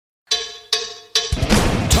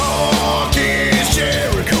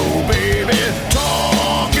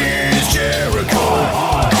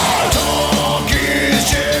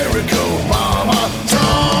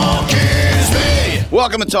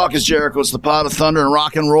Welcome to Talk is Jericho. It's the pot of thunder and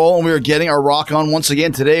rock and roll, and we are getting our rock on once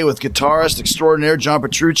again today with guitarist extraordinaire John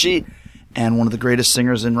Petrucci and one of the greatest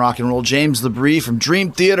singers in rock and roll, James LaBrie from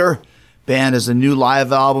Dream Theater. Band has a new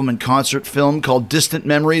live album and concert film called Distant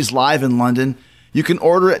Memories, live in London. You can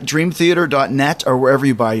order it at dreamtheater.net or wherever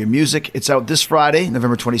you buy your music. It's out this Friday,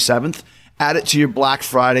 November 27th. Add it to your Black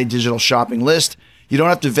Friday digital shopping list. You don't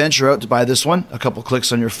have to venture out to buy this one. A couple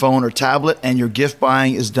clicks on your phone or tablet, and your gift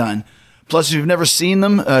buying is done. Plus, if you've never seen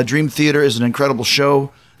them, Dream Theater is an incredible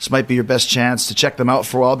show. This might be your best chance to check them out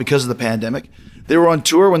for a while because of the pandemic. They were on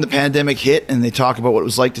tour when the pandemic hit, and they talk about what it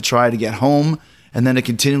was like to try to get home and then to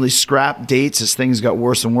continually scrap dates as things got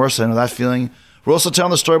worse and worse. I know that feeling. We're also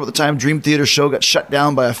telling the story about the time Dream Theater show got shut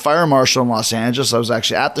down by a fire marshal in Los Angeles. I was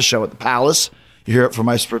actually at the show at the Palace. You hear it from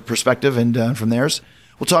my perspective and from theirs.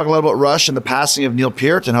 We'll talk a lot about Rush and the passing of Neil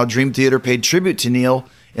Peart and how Dream Theater paid tribute to Neil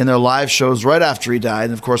in their live shows right after he died.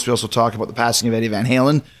 And of course, we also talk about the passing of Eddie Van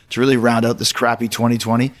Hallen to really round out this crappy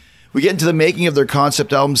 2020. We get into the making of their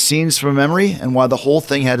concept album, Scenes from Memory, and why the whole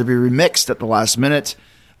thing had to be remixed at the last minute.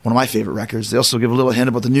 One of my favorite records. They also give a little hint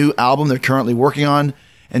about the new album they're currently working on.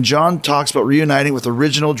 And John talks about reuniting with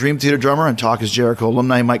original Dream Theater drummer and Talk is Jericho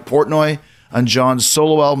alumni Mike Portnoy on John's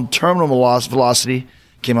solo album, Terminal Velocity,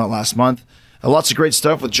 came out last month. Lots of great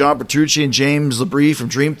stuff with John Petrucci and James LaBrie from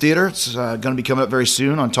Dream Theater. It's going to be coming up very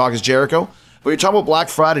soon on Talk is Jericho. But you're talking about Black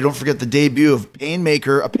Friday. Don't forget the debut of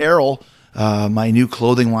Painmaker Apparel, my new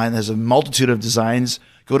clothing line that has a multitude of designs.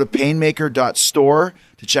 Go to painmaker.store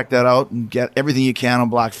to check that out and get everything you can on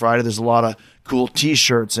Black Friday. There's a lot of cool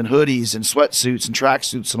T-shirts and hoodies and sweatsuits and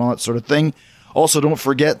tracksuits and all that sort of thing. Also, don't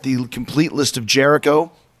forget the complete list of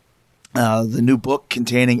Jericho, the new book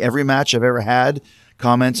containing every match I've ever had,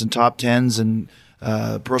 comments and top tens and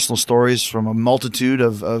personal stories from a multitude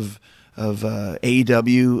of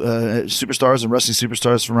AEW superstars and wrestling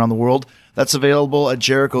superstars from around the world. That's available at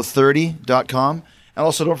Jericho30.com. And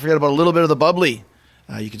also don't forget about a little bit of the bubbly.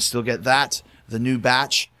 You can still get that, the new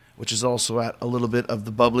batch, which is also at a little bit of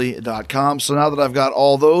thebubbly.com. So now that I've got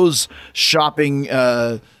all those shopping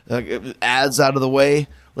ads out of the way,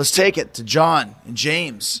 let's take it to John and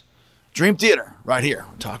James. Dream Theater, right here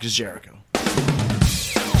on Talk is Jericho.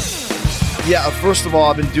 Yeah, first of all,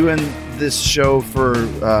 I've been doing this show for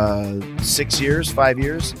 5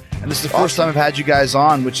 years, and this is the first time I've had you guys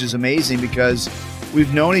on, which is amazing because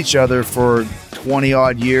we've known each other for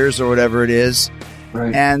 20-odd years or whatever it is.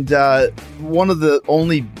 Right. And one of the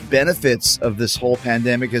only benefits of this whole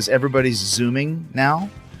pandemic is everybody's Zooming now.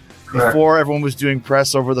 Correct. Before, everyone was doing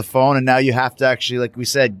press over the phone, and now you have to actually, like we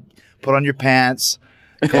said, put on your pants,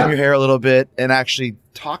 comb your hair a little bit, and actually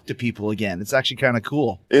talk to people again. It's actually kind of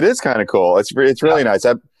cool. It is kind of cool. It's really nice.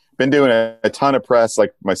 I've been doing a ton of press,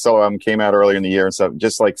 like my solo album came out earlier in the year and stuff,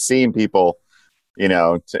 just like seeing people,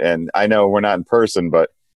 and I know we're not in person,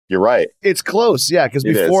 but you're right. It's close, yeah, because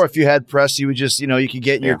before, if you had press, you would just, you could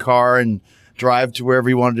get in your car and drive to wherever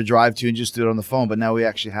you wanted to drive to and just do it on the phone, but now we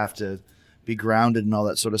actually have to be grounded and all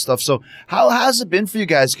that sort of stuff. So how has it been for you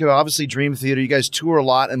guys? Because obviously Dream Theater, you guys tour a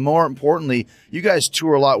lot, and more importantly, you guys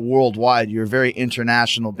tour a lot worldwide. You're a very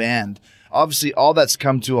international band. Obviously, all that's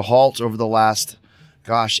come to a halt over the last,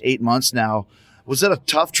 8 months now. Was that a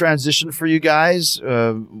tough transition for you guys?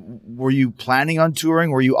 Were you planning on touring?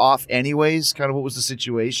 Were you off anyways? Kind of what was the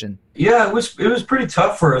situation? Yeah, it was pretty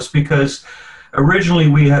tough for us because originally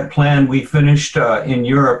we had planned, we finished in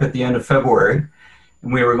Europe at the end of February.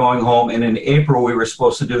 And we were going home, and in April we were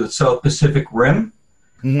supposed to do the South Pacific Rim.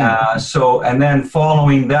 Mm-hmm. And then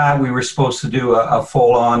following that, we were supposed to do a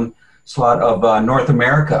full-on slot of North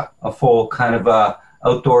America, a full kind of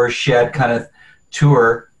outdoor shed kind of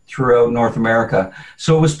tour throughout North America.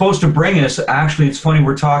 So it was supposed to bring us, actually, it's funny,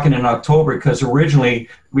 we're talking in October, because originally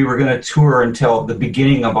we were going to tour until the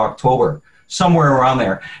beginning of October, somewhere around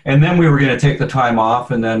there. And then we were going to take the time off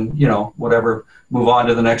and then, whatever, move on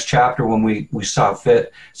to the next chapter when we saw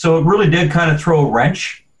fit. So it really did kind of throw a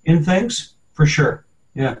wrench in things, for sure.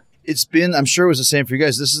 Yeah. It's been, I'm sure it was the same for you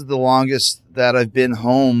guys. This is the longest that I've been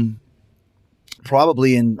home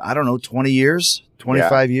probably in, 20 years,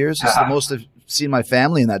 25 years. It's the most I've seen my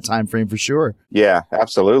family in that time frame for sure. Yeah,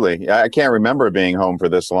 absolutely. I can't remember being home for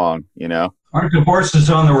this long, Aren't divorces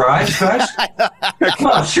on the rise, guys? Come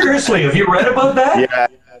on, seriously, have you read about that? Yeah.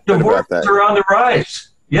 Divorces are on the rise.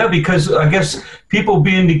 Yeah, because I guess people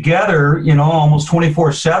being together, almost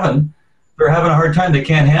 24/7, they're having a hard time. They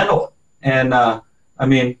can't handle it. And I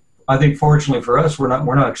think fortunately for us, we're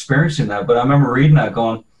not experiencing that. But I remember reading that,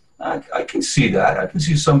 going, I can see that. I can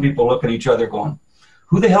see some people looking at each other, going,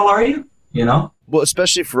 "Who the hell are you?" Well,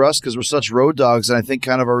 especially for us, because we're such road dogs, and I think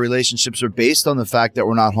kind of our relationships are based on the fact that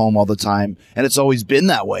we're not home all the time, and it's always been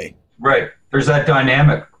that way. Right. there's that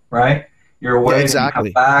dynamic, right? You're away, Yeah, exactly.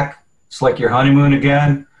 you come back. It's like your honeymoon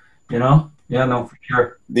again, you know? Yeah, no, for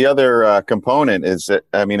sure. The other component is that,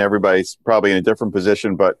 I mean, everybody's probably in a different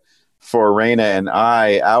position, but for Raina and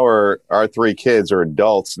I, our 3 kids are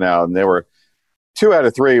adults now, and they were 2 out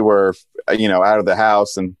of 3 were, out of the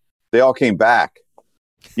house, and they all came back,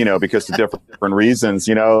 because of different reasons,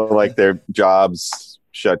 like their jobs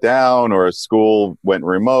shut down or school went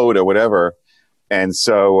remote or whatever. And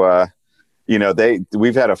so,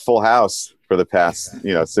 we've had a full house for the past,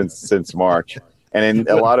 since March. And in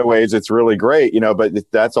a lot of ways, it's really great, but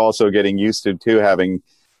that's also getting used to too, having,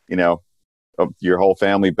 your whole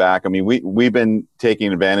family back. I mean, we've been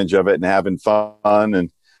taking advantage of it and having fun.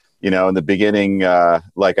 And, in the beginning,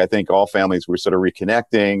 like I think all families were sort of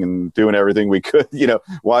reconnecting and doing everything we could,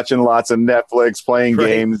 watching lots of Netflix, playing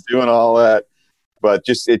games, doing all that. But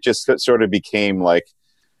it just sort of became like,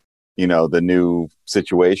 the new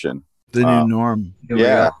situation. The new norm.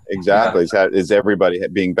 Yeah, exactly. Yeah. Is everybody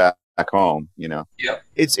being back home, Yeah.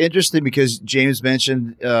 It's interesting because James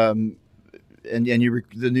mentioned and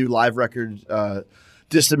the new live record,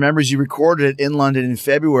 Distant Memories, you recorded it in London in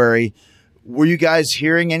February. Were you guys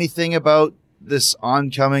hearing anything about this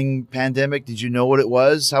oncoming pandemic? Did you know what it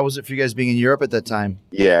was? How was it for you guys being in Europe at that time?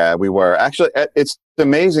 Yeah, we were. Actually, it's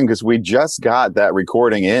amazing because we just got that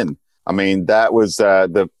recording in. I mean, that was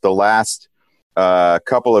the last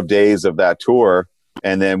couple of days of that tour.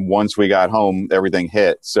 And then once we got home, everything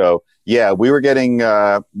hit. So, yeah, we were getting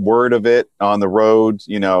word of it on the road,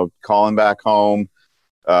 calling back home,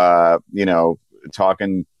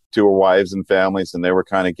 talking to our wives and families, and they were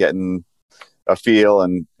kind of getting a feel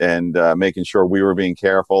and making sure we were being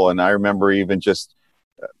careful. And I remember even just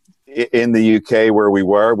in the UK where we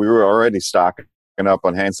were already stocking up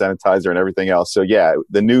on hand sanitizer and everything else. So, yeah,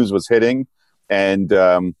 the news was hitting.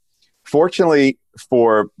 And fortunately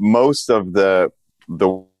for most of the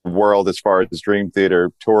world, as far as Dream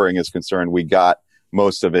Theater touring is concerned, we got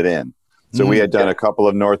most of it in. So we had done a couple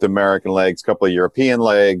of North American legs, a couple of European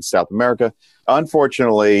legs, South America.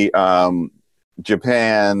 Unfortunately,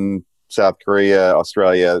 Japan, South Korea,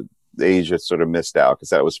 Australia, Asia sort of missed out because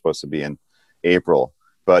that was supposed to be in April.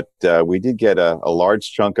 But we did get a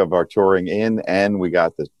large chunk of our touring in, and we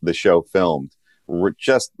got the show filmed. We're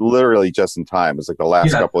literally just in time. It was like the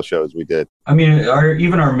last couple of shows we did. I mean,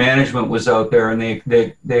 even our management was out there, and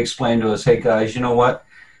they explained to us, "Hey guys, you know what?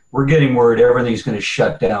 We're getting word everything's going to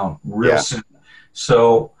shut down real soon.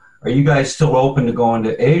 So, are you guys still open to going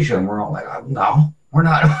to Asia?" And we're all like, "No, we're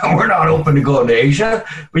not. We're not open to going to Asia.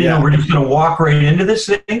 But we're just going to walk right into this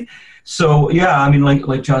thing." So, yeah, I mean,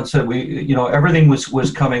 like John said, everything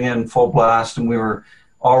was coming in full blast, and we were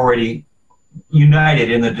already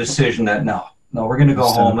united in the decision that no, we're going to go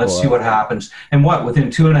home. Let's see what happens. And within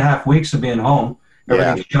 2.5 weeks of being home,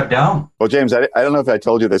 everything shut down. Well, James, I don't know if I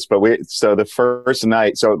told you this, but so the first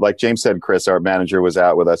night, so like James said, Chris, our manager, was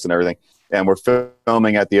out with us and everything, and we're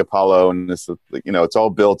filming at the Apollo, and it's all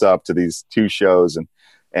built up to these 2 shows,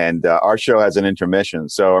 and our show has an intermission.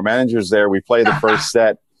 So our manager's there. We play the first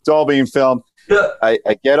set. It's all being filmed. Yeah. I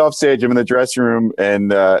get off stage. I'm in the dressing room,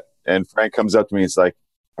 and Frank comes up to me. He's like,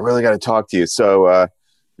 "I really got to talk to you." So,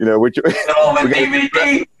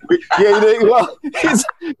 DVD. Well,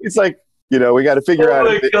 it's like, we got to figure out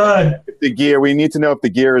if the gear. We need to know if the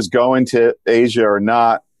gear is going to Asia or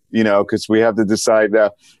not, because we have to decide now.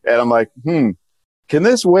 And I'm like, can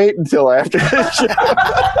this wait until after the show?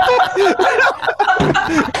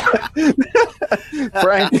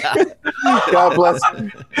 Frank, God bless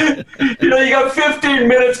you. You got 15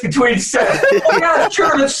 minutes between sets. Yeah,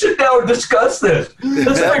 sure, let's sit down and discuss this.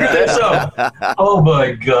 Let's figure this out. Oh,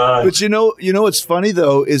 my God. But what's funny,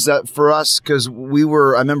 though, is that for us, because I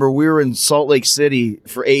remember we were in Salt Lake City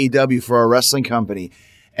for AEW for our wrestling company,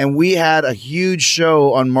 and we had a huge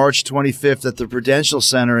show on March 25th at the Prudential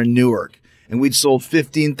Center in Newark. And we'd sold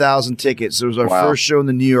 15,000 tickets. It was our first show in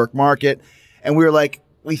the New York market. And we were like,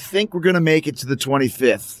 we think we're going to make it to the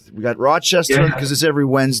 25th. We got Rochester because it's every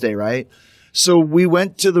Wednesday, right? So we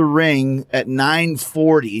went to the ring at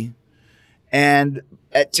 9:40. And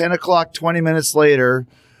at 10 o'clock, 20 minutes later,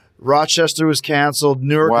 Rochester was canceled.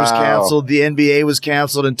 Newark was canceled. The NBA was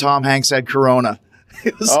canceled. And Tom Hanks had Corona.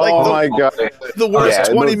 It was the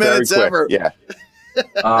worst 20 minutes ever. Yeah.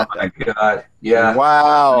 Oh, my God. Yeah.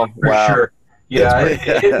 Wow. For sure. Yeah,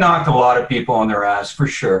 it knocked a lot of people on their ass, for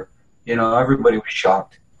sure. Everybody was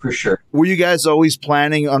shocked, for sure. Were you guys always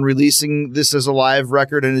planning on releasing this as a live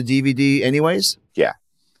record and a DVD anyways? Yeah,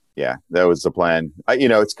 that was the plan.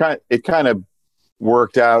 It kind of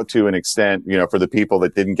worked out to an extent, for the people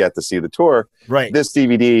that didn't get to see the tour. Right. This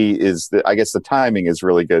DVD I guess the timing is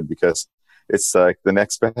really good because it's like the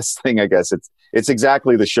next best thing, I guess. It's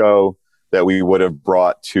exactly the show that we would have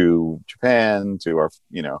brought to Japan, to our,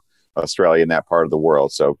 Australia, and that part of the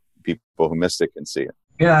world. So people who missed it can see it.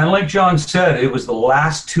 Yeah, and like John said, it was the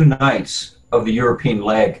last 2 nights of the European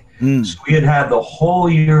leg. So we had the whole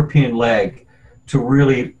European leg to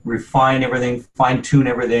really refine everything, fine-tune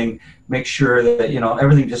everything, make sure that,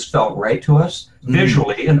 everything just felt right to us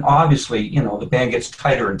visually. And obviously, the band gets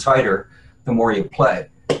tighter and tighter the more you play.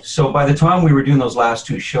 So by the time we were doing those last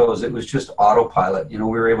 2 shows, it was just autopilot. We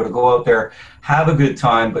were able to go out there, have a good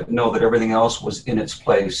time, but know that everything else was in its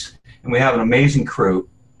place. And we have an amazing crew.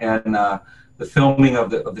 And the filming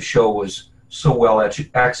of the show was so well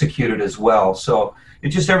executed as well. So it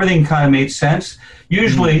just, everything kind of made sense.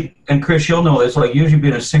 Usually, and Chris, you'll know this, like usually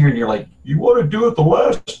being a singer and you're like, you want to do it the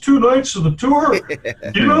last 2 nights of the tour?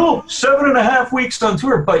 7.5 weeks on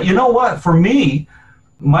tour. But you know what? For me,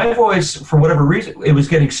 my voice, for whatever reason, it was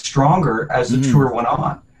getting stronger as the tour went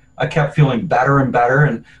on. I kept feeling better and better.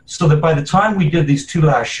 And so that by the time we did these 2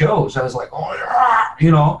 last shows, I was like, oh, yeah,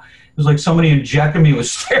 it was like somebody injected me with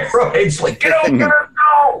steroids, like, get out there,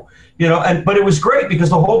 go! But it was great because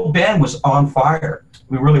the whole band was on fire.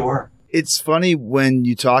 We really were. It's funny when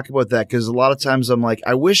you talk about that, because a lot of times I'm like,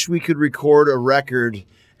 I wish we could record a record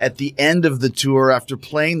at the end of the tour after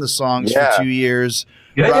playing the songs for 2 years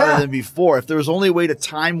rather than before. If there was only a way to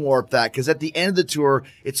time warp that, because at the end of the tour,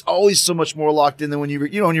 it's always so much more locked in than when you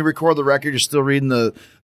when you record the record, you're still reading the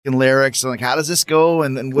lyrics and like, how does this go?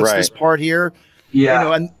 And what's this part here?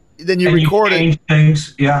 Yeah. And then you record it.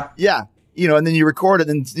 Things. Yeah. Yeah. And then you record it,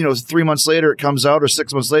 and 3 months later it comes out, or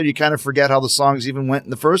 6 months later, you kind of forget how the songs even went in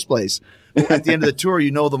the first place. At the end of the tour, you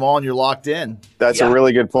know them all and you're locked in. That's a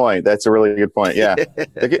really good point. Yeah.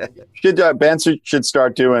 Bands should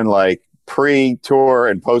start doing like pre-tour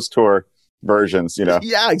and post-tour versions,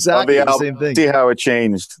 Yeah, exactly. Of the album, same thing. see how it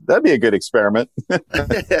changed. That'd be a good experiment.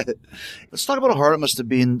 Let's talk about how hard it must have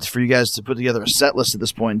been for you guys to put together a set list at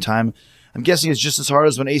this point in time. I'm guessing it's just as hard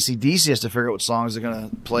as when AC/DC has to figure out what songs they're going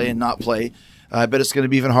to play and not play. I bet it's going to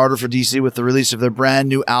be even harder for DC with the release of their brand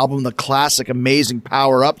new album, the classic, amazing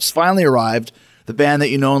Power Up. It's finally arrived. The band that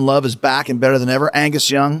you know and love is back and better than ever. Angus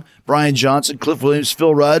Young, Brian Johnson, Cliff Williams,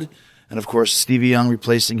 Phil Rudd, and of course Stevie Young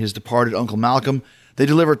replacing his departed Uncle Malcolm. They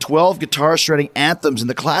deliver 12 guitar-shredding anthems in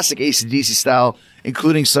the classic AC/DC style,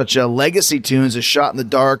 including such legacy tunes as Shot in the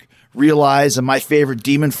Dark, Realize, and my favorite,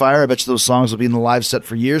 Demon Fire. I bet you those songs will be in the live set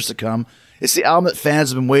for years to come. It's the album that fans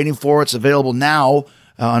have been waiting for. It's available now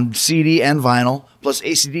on CD and vinyl. Plus,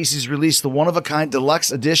 AC/DC's released the one-of-a-kind deluxe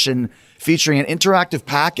edition featuring an interactive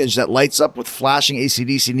package that lights up with flashing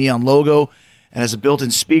AC/DC neon logo and has a built-in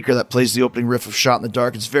speaker that plays the opening riff of Shot in the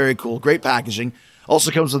Dark. It's very cool. Great packaging. Also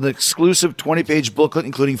comes with an exclusive 20-page booklet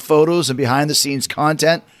including photos and behind-the-scenes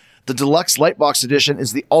content. The deluxe Lightbox edition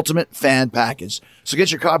is the ultimate fan package. So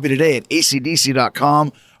get your copy today at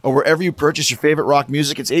acdc.com or wherever you purchase your favorite rock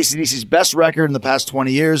music. It's AC/DC's best record in the past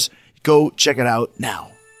 20 years. Go check it out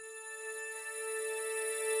now.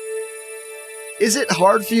 Is it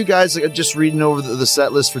hard for you guys, like, just reading over the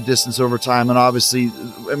set list for Distance Over Time, and obviously,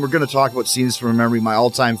 and we're going to talk about Scenes from Memory, my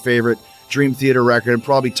all-time favorite Dream Theater record, and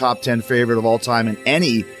probably top 10 favorite of all time in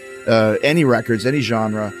any records, any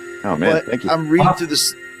genre. Oh, man, but thank you. I'm reading through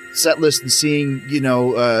this set list and seeing,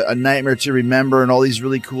 A Nightmare to Remember and all these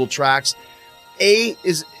really cool tracks.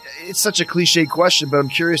 It's such a cliche question, but I'm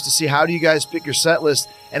curious to see, how do you guys pick your set list?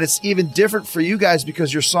 And it's even different for you guys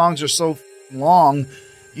because your songs are so long.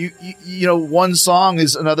 One song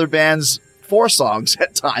is another band's 4 songs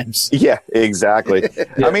at times. Yeah, exactly.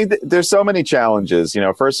 Yeah. I mean, there's so many challenges.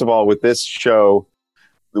 First of all, with this show,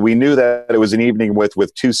 we knew that it was an evening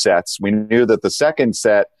with 2 sets. We knew that the second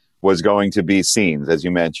set was going to be Scenes, as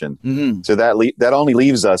you mentioned. Mm-hmm. So that only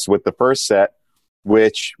leaves us with the first set,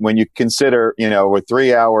 which, when you consider, a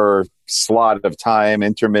 3-hour slot of time,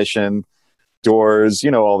 intermission, doors,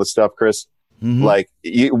 all the stuff, Chris, like,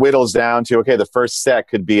 it whittles down to, okay, the first set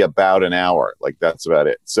could be about an hour. Like, that's about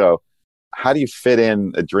it. So how do you fit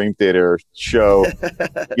in a Dream Theater show?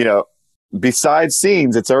 Besides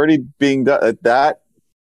Scenes, it's already being done. That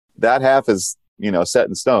half is, set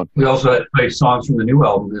in stone. We also had to play songs from the new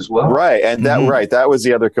album as well. Right. And that was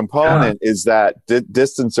the other component, is that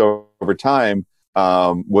Distance Over Time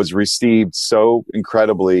was received so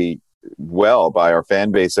incredibly well by our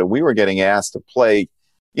fan base that we were getting asked to play.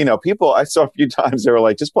 People I saw a few times, they were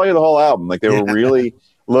like, just play the whole album. Like, they were really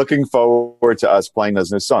looking forward to us playing those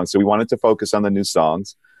new songs. So we wanted to focus on the new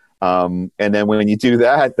songs. And then when you do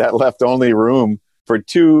that left only room for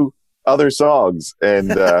 2 other songs.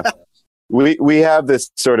 And we have this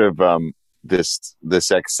sort of this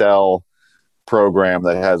Excel program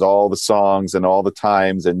that has all the songs and all the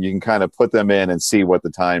times, and you can kind of put them in and see what the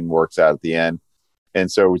time works out at the end.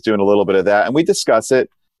 And so we're doing a little bit of that, and we discuss it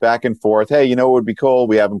back and forth. Hey, you know what would be cool?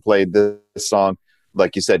 We haven't played this song.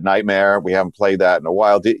 Like you said, Nightmare. We haven't played that in a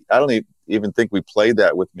while. I don't even think we played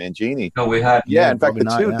that with Mangini. No, we had. Yeah, in fact,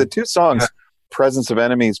 the two songs, Presence of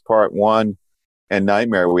Enemies Part 1 and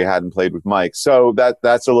Nightmare, we hadn't played with Mike. So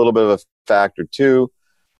that's a little bit of a factor too.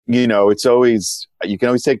 You know, it's always, you can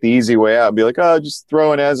always take the easy way out and be like, oh, just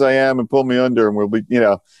throw in As I Am and pull me under and we'll be, you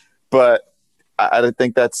know. But I don't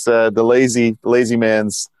think that's the lazy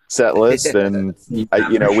man's set list. And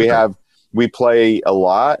we play a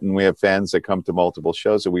lot, and we have fans that come to multiple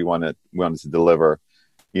shows, so we wanted to deliver,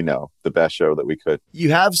 you know, the best show that we could.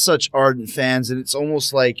 You have such ardent fans, and it's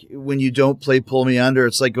almost like when you don't play Pull Me Under,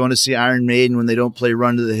 it's like going to see Iron Maiden when they don't play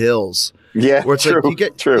Run to the Hills. Yeah, where it's true,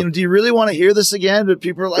 like, true. You know, do you really want to hear this again? But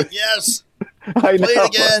people are like, yes, play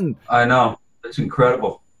it again. I know. It's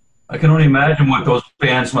incredible. I can only imagine what those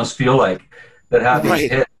fans must feel like that have these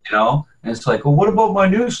hits, you know? And it's like, well, what about my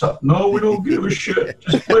new stuff? No, we don't give a shit.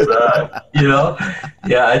 Just play that, you know?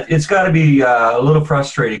 Yeah, it's got to be a little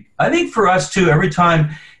frustrating. I think for us, too, every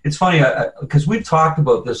time, it's funny, because we've talked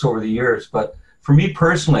about this over the years, but for me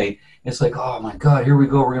personally, it's like, oh, my God, here we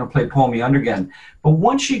go. We're going to play Pull Me Under again. But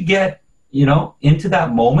once you get, you know, into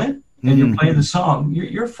that moment and you're playing the song,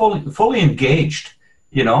 you're fully engaged,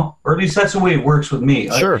 you know? Or at least that's the way it works with me.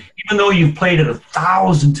 Sure. Even though you've played it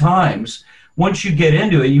 1,000 times, once you get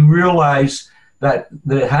into it, you realize that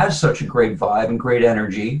it has such a great vibe and great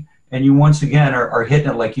energy, and you once again are hitting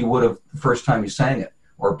it like you would have the first time you sang it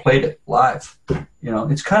or played it live. You know,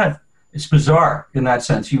 it's bizarre in that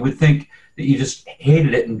sense. You would think that you just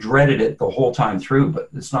hated it and dreaded it the whole time through, but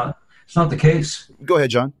it's not the case. Go ahead,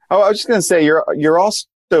 John. Oh, I was just going to say, you're also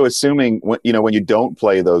assuming when you don't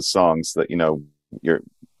play those songs that, you know, your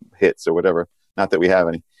hits or whatever, not that we have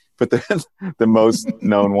any, but the most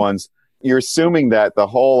known ones. You're assuming that the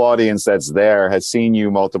whole audience that's there has seen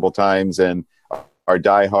you multiple times and are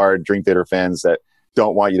diehard Dream Theater fans that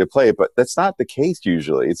don't want you to play it, but that's not the case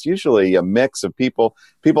usually. It's usually a mix of people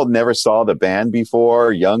never saw the band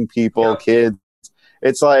before, young people, kids.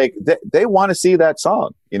 It's like they want to see that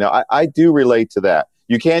song. You know, I do relate to that.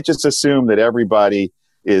 You can't just assume that everybody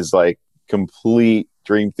is like complete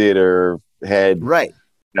Dream Theater head. Right.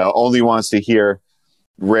 You know, only wants to hear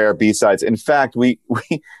rare B-sides. In fact, we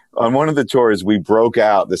on one of the tours, we broke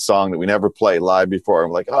out the song that we never played live before.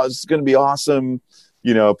 I'm like, oh, this is going to be awesome.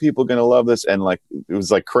 You know, people are going to love this. And like, it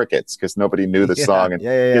was like crickets because nobody knew the song. And you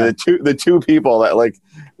know, the two people that like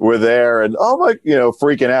were there and, oh my, you know,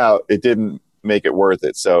 freaking out, it didn't make it worth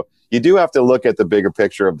it. So you do have to look at the bigger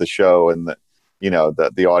picture of the show and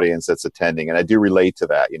the audience that's attending. And I do relate to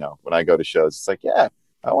that. You know, when I go to shows, it's like, yeah,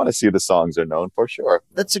 I want to see the songs they're known for, sure.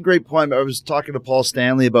 That's a great point. I was talking to Paul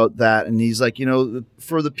Stanley about that, and he's like, you know,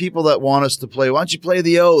 for the people that want us to play, why don't you play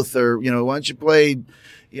The Oath, or, you know, why don't you play,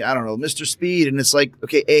 I don't know, Mr. Speed? And it's like,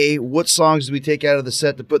 okay, what songs do we take out of the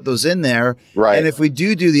set to put those in there? Right. And if we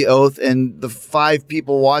do The Oath, and the 5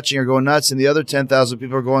 people watching are going nuts, and the other 10,000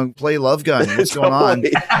 people are going, play Love Gun. What's going on?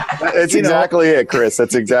 That's exactly it, Chris.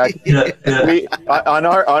 That's exactly on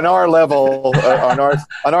our level,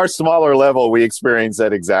 on our smaller level, we experience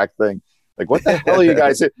that exact thing. Like, what the hell are you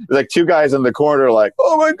guys? Like 2 guys in the corner, like,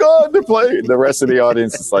 oh my God, they're playing. The rest of the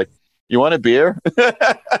audience is like, you want a beer?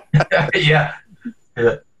 Yeah.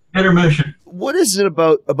 Intermission. What is it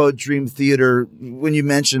about Dream Theater when you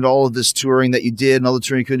mentioned all of this touring that you did and all the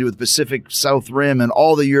touring you could do with Pacific South Rim and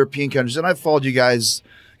all the European countries? And I've followed you guys,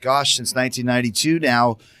 gosh, since 1992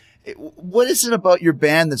 now. What is it about your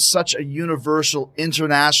band that's such a universal,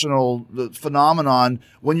 international phenomenon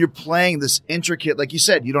when you're playing this intricate, like you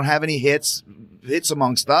said, you don't have any hits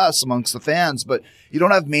amongst the fans, but you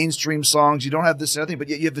don't have mainstream songs, you don't have this and that, but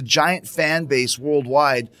yet you have a giant fan base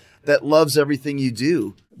worldwide that loves everything you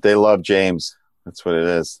do. They love James. That's what it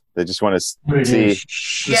is. They just want to see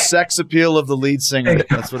the sex appeal of the lead singer.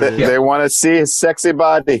 That's what it is. They want to see his sexy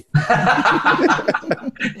body.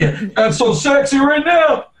 I'm so sexy right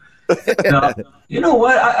now. No, you know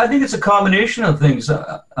what? I think it's a combination of things,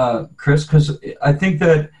 Chris, because I think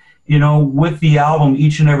that, you know, with the album,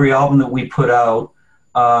 each and every album that we put out,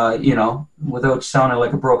 you know, without sounding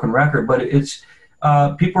like a broken record, but it's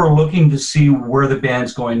people are looking to see where the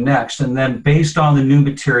band's going next. And then based on the new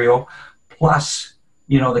material, plus,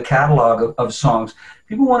 you know, the catalog of songs,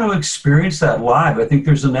 people want to experience that live. I think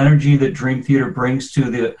there's an energy that Dream Theater brings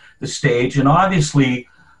to the stage. And obviously,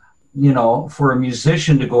 you know, for a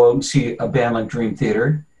musician to go out and see a band like Dream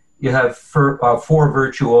Theater, you have 4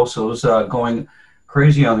 virtuosos going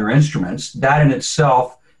crazy on their instruments. That in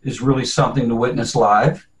itself is really something to witness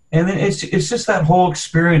live. And then it's just that whole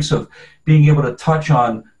experience of being able to touch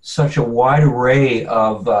on such a wide array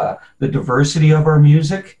of the diversity of our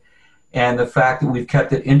music, and the fact that we've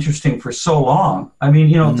kept it interesting for so long. I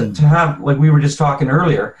mean, to have, like we were just talking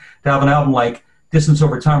earlier, to have an album like Distance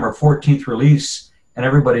Over Time, our 14th release, and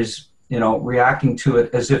everybody's, reacting to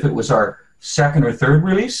it as if it was our second or third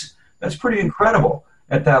release, that's pretty incredible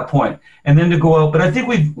at that point. And then to go out, but I think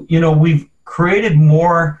we've created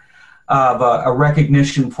more of a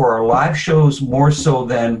recognition for our live shows, more so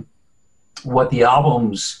than what the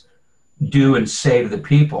albums do and say to the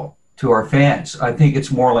people, to our fans. I think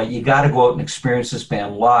it's more like, you got to go out and experience this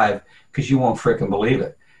band live, because you won't frickin' believe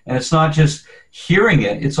it. And it's not just hearing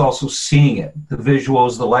it, it's also seeing it. The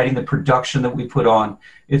visuals, the lighting, the production that we put on.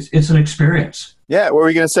 It's an experience. Yeah, what were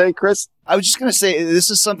you going to say, Chris? I was just going to say, this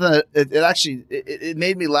is something that it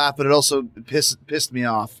made me laugh, but it also pissed me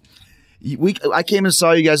off. I came and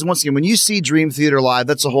saw you guys, and once again, when you see Dream Theater live,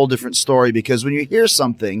 that's a whole different story, because when you hear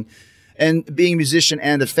something, and being a musician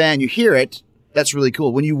and a fan, you hear it, that's really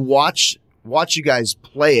cool. When you watch you guys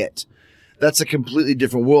play it, that's a completely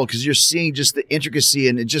different world, because you're seeing just the intricacy,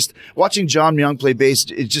 and it just watching John Young play bass.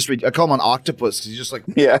 It's just, I call him an octopus, because he's just like,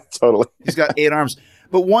 yeah, totally. He's got 8 arms.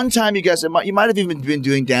 But one time, you guys, you might have even been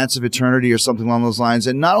doing Dance of Eternity or something along those lines,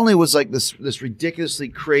 and not only was like this ridiculously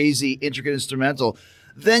crazy, intricate instrumental,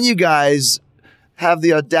 then you guys have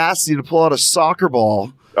the audacity to pull out a soccer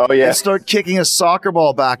ball. Oh, yeah. And start kicking a soccer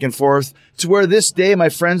ball back and forth, to where this day my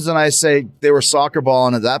friends and I say they were soccer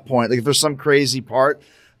balling at that point. Like, if there's some crazy part,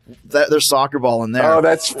 they're soccer balling there. Oh,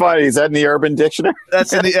 that's funny. Is that in the Urban Dictionary?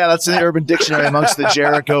 That's in the Urban Dictionary amongst the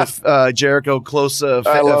Jericho close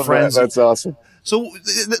I love friends. That. That's awesome. So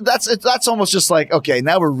that's almost just like, okay,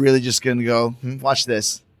 now we're really just going to go, watch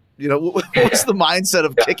this. What's the mindset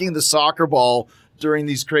of kicking the soccer ball during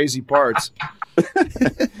these crazy parts?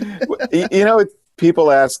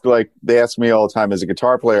 People ask me all the time as a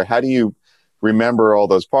guitar player, how do you remember all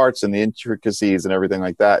those parts and the intricacies and everything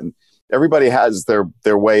like that? And everybody has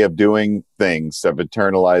their way of doing things, of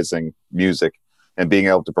internalizing music and being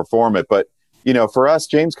able to perform it. But, for us,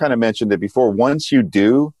 James kind of mentioned it before, once you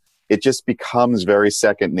do, it just becomes very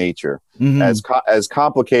second nature. Mm-hmm. As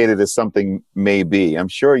complicated as something may be. I'm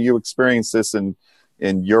sure you experience this in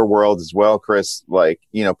your world as well, Chris. Like,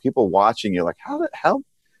 people watching you, like,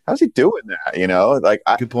 how's he doing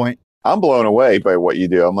that? Good point. I'm blown away by what you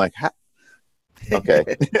do. I'm like,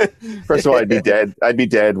 okay. First of all, I'd be dead. I'd be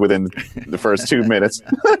dead within the first 2 minutes.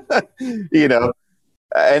 And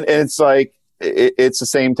it's like, it's the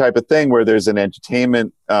same type of thing where there's an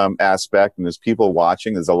entertainment aspect, and there's people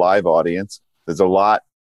watching. There's a live audience. There's a lot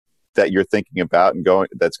that you're thinking about and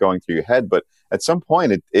that's going through your head. But at some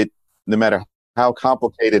point, it no matter how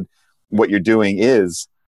complicated what you're doing is,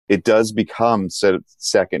 it does become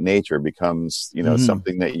second nature. Becomes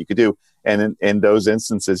something that you could do. And in those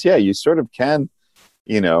instances, yeah, you sort of can,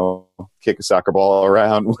 kick a soccer ball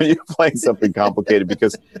around when you're playing something complicated,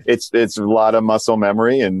 because it's a lot of muscle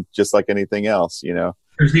memory, and just like anything else,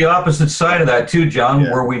 There's the opposite side of that too, John,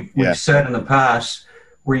 where we've said in the past,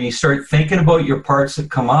 where you start thinking about your parts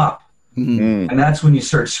that come up, and that's when you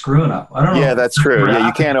start screwing up. I don't know. Yeah, that's true. Yeah,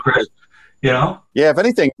 you can't. Yeah, if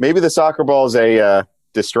anything, maybe the soccer ball is a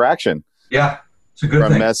distraction. Yeah, it's a good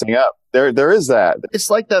from thing. Messing up. There is that. It's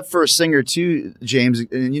like that for a singer too, James,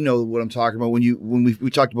 and you know what I'm talking about. When we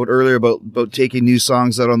talked about earlier about taking new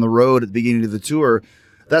songs out on the road at the beginning of the tour,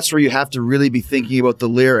 that's where you have to really be thinking about the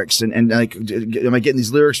lyrics and like, am I getting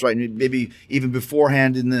these lyrics right? And maybe even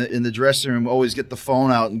beforehand in the dressing room, always get the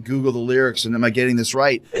phone out and Google the lyrics, and am I getting this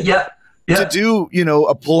right? Yeah. To do,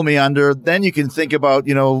 a pull me under, then you can think about,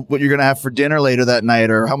 what you're going to have for dinner later that night,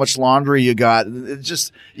 or how much laundry you got. It's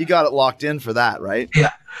just, you got it locked in for that, right?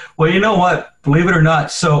 Yeah. Well, you know what? Believe it or not.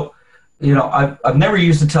 So, I've never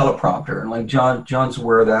used a teleprompter, and like John's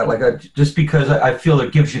aware of that. Just because I feel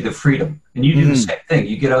it gives you the freedom, and you do the same thing.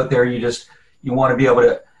 You get out there, you want to be able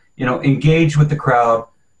to, engage with the crowd.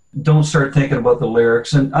 Don't start thinking about the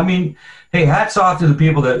lyrics. And I mean, hey, hats off to the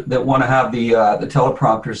people that want to have the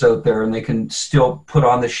teleprompters out there and they can still put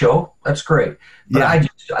on the show. That's great. But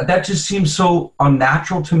that just seems so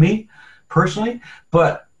unnatural to me personally.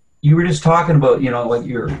 But you were just talking about, like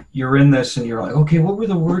you're in this and you're like, okay, what were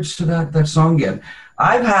the words to that song again?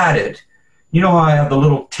 I've had it. You know how I have the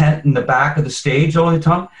little tent in the back of the stage all the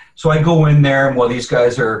time? So I go in there and while these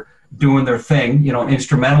guys are doing their thing,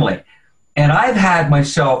 instrumentally. And I've had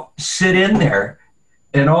myself sit in there,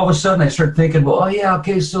 and all of a sudden I start thinking, well, oh yeah,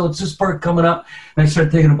 okay, so it's this part coming up, and I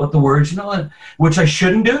start thinking about the words, which I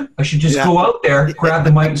shouldn't do. I should just go out there, grab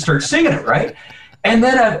the mic, and start singing it, right? And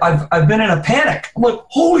then I've been in a panic. I'm like,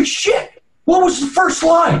 holy shit, what was the first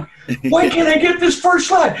line? Why can't I get this first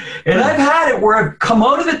line? And I've had it where I've come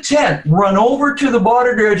out of the tent, run over to the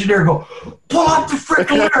monitor engineer, go, pull up the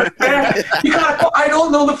frickin' lyric, man. You gotta, I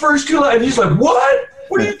don't know the first two lines. And he's like, what?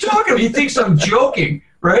 What are you talking about? He thinks I'm joking,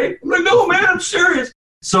 right? I'm like, no, man, I'm serious.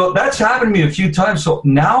 So that's happened to me a few times. So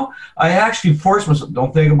now I actually force myself,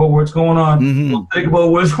 don't think about what's going on. Mm-hmm. Don't think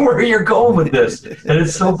about where you're going with this. And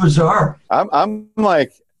it's so bizarre. I'm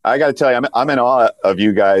like, I got to tell you, I'm in awe of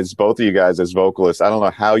you guys, both of you guys as vocalists. I don't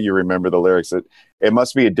know how you remember the lyrics. It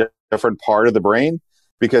must be a different part of the brain,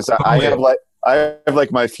 because I have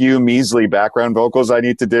like my few measly background vocals I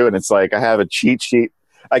need to do. And it's like, I have a cheat sheet.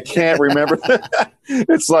 I can't remember.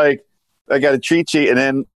 It's like, I got a cheat sheet, and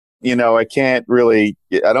then, you know, I can't really,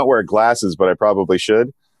 I don't wear glasses, but I probably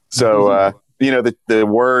should. So, you know, the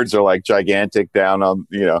words are like gigantic down on,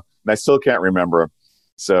 you know, and I still can't remember them.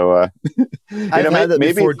 So, I've had that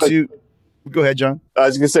before too. Go ahead, John. I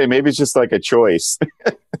was going to say, maybe it's just like a choice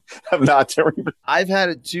of not to remember. I've had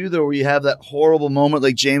it too, though, where you have that horrible moment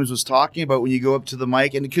like James was talking about when you go up to the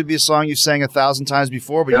mic, and it could be a song you sang 1,000 times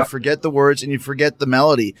before, but you forget the words and you forget the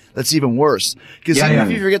melody. That's even worse. Because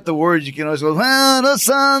if you forget the words, you can always go, exactly.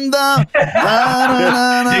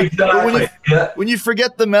 When you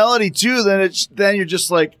forget the melody too, then you're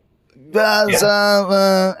just like, and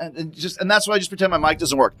that's why I just pretend my mic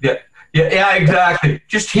doesn't work. Yeah, exactly.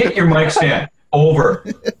 Just hit your mic stand. Over.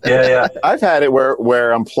 Yeah. I've had it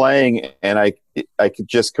where I'm playing and I could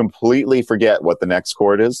just completely forget what the next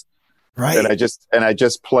chord is. Right. And I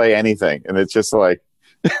just play anything, and it's just like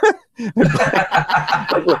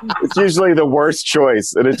it's usually the worst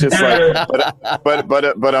choice, and it's just like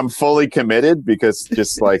but I'm fully committed, because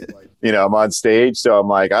just like, you know, I'm on stage, so I'm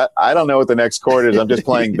like, I don't know what the next chord is. I'm just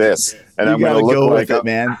playing this, and I'm going to look like it,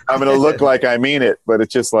 man. I'm going to look like I mean it, but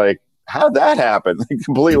it's just like, how'd that happen? I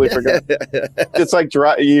completely forgot. It's like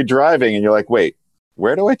you driving, and you're like, wait,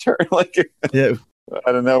 where do I turn? Like,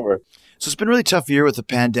 out of nowhere. So it's been a really tough year with the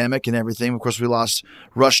pandemic and everything. Of course, we lost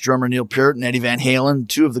Rush drummer Neil Peart and Eddie Van Hallen,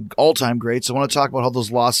 two of the all-time greats. I want to talk about how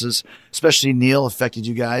those losses, especially Neil, affected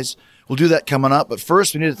you guys. We'll do that coming up. But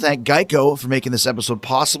first, we need to thank Geico for making this episode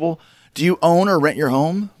possible. Do you own or rent your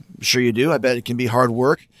home? I'm sure you do. I bet it can be hard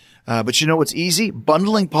work. But you know what's easy?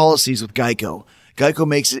 Bundling policies with Geico. Geico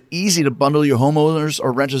makes it easy to bundle your homeowners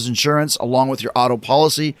or renters insurance along with your auto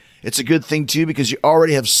policy. It's a good thing, too, because you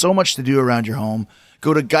already have so much to do around your home.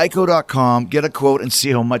 Go to geico.com, get a quote, and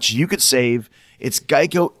see how much you could save. It's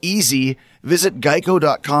Geico easy. Visit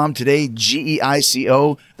geico.com today,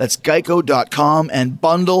 Geico. That's geico.com, and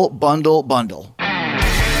bundle.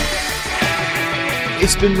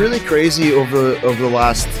 It's been really crazy over the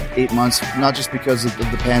last 8 months, not just because of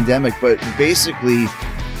the pandemic, but basically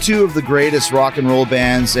two of the greatest rock and roll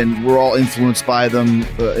bands, and we're all influenced by them,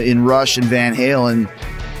 in Rush and Van Halen,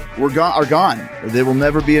 are gone. There will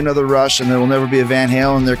never be another Rush, and there will never be a Van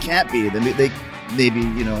Halen. There can't be. They maybe,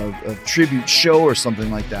 you know, a tribute show or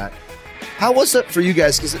something like that. How was that for you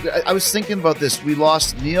guys? Because I was thinking about this. We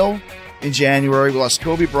lost Neil in January. We lost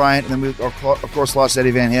Kobe Bryant, and then we, of course, lost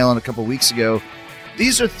Eddie Van Halen a couple weeks ago.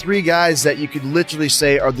 These are three guys that you could literally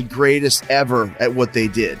say are the greatest ever at what they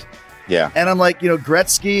did. Yeah. And I'm like, you know,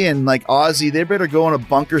 Gretzky and like Ozzy, they better go in a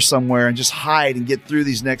bunker somewhere and just hide and get through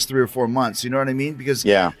these next 3 or 4 months. You know what I mean? Because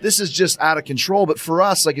this is just out of control. But for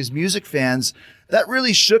us, like as music fans, that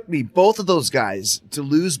really shook me. Both of those guys, to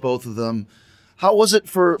lose both of them. How was it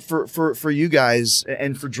for you guys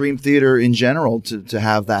and for Dream Theater in general to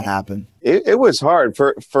have that happen? It was hard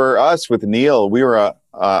for us with Neil. We were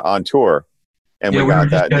on tour. And we got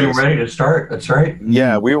that getting ready to start. That's right.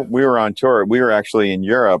 Yeah, we were on tour. We were actually in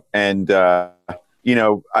Europe, and you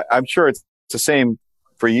know, I'm sure it's the same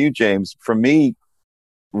for you, James. For me,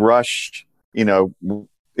 Rush, you know,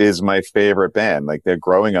 is my favorite band. Like, they're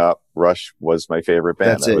growing up, Rush was my favorite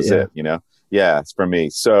band. That was it. You know, it's for me.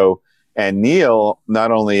 So, and Neil, not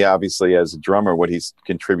only obviously as a drummer, what he's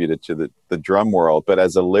contributed to the drum world, but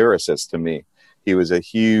as a lyricist to me. He was a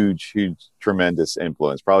huge, tremendous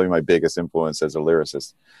influence, probably my biggest influence as a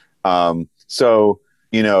lyricist. So,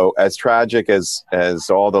 you know, as tragic as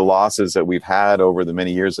all the losses that we've had over the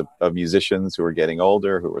many years of musicians who are getting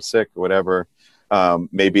older, who are sick, whatever,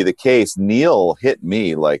 may be the case, Neil hit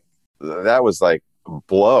me like, that was like a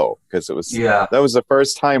blow, because it was, that was the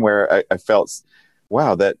first time where I felt,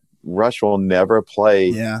 wow, that Rush will never play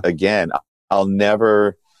again. I'll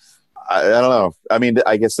never, I don't know. I mean,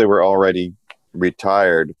 I guess they were already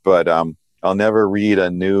retired, but I'll never read a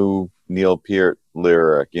new Neil Peart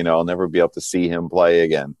lyric. You know, I'll never be able to see him play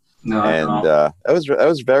again. That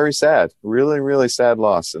was very sad. Really, really sad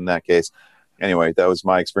loss in that case. Anyway, that was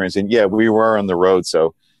my experience. And we were on the road,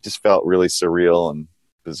 so it just felt really surreal. And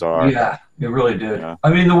bizarre. Yeah, it really did. Yeah. I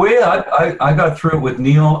mean, the way I got through it with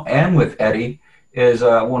Neil and with Eddie is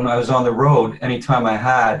when I was on the road, anytime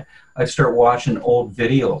I'd start watching old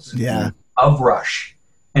videos of Rush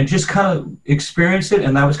and just kind of experience it.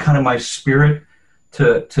 And that was kind of my spirit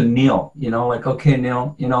to Neil, you know, like, okay,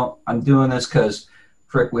 Neil, you know, I'm doing this because,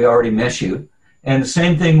 frick, we already miss you. And the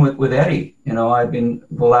same thing with Eddie. You know, I've been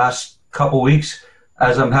the last couple weeks,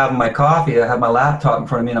 as I'm having my coffee, I have my laptop in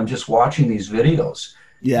front of me and I'm just watching these videos.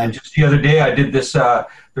 Yeah. And just the other day I did this, there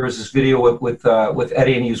was this video with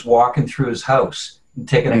Eddie, and he was walking through his house and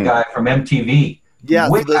taking a guy from MTV. Yeah,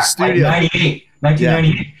 way the back, studio. Like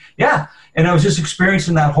 1998. Yeah. And I was just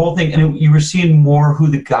experiencing that whole thing, and you were seeing more who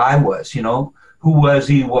the guy was, you know, who was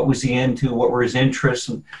he, what was he into, what were his interests.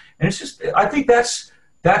 And it's just, I think that's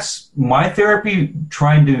my therapy,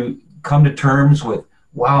 trying to come to terms with,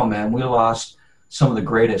 wow, man, we lost some of the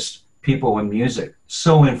greatest people in music.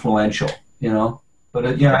 So influential, you know. But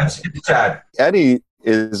it's sad. Eddie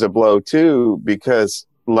is a blow too, because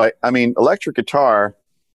electric guitar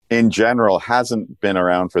in general hasn't been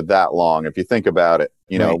around for that long. If you think about it,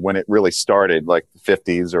 you know, when it really started, like the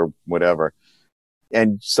 50s or whatever.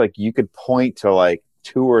 And just like you could point to like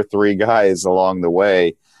 2 or 3 guys along the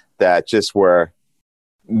way that just were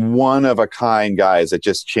one of a kind guys that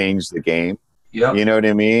just changed the game. Yeah. You know what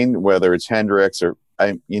I mean? Whether it's Hendrix or,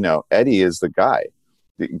 Eddie is the guy.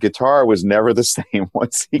 The guitar was never the same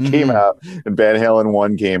once he came out and Van Halen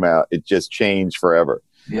 1 came out. It just changed forever.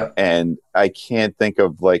 Yep. And I can't think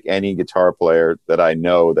of like any guitar player that I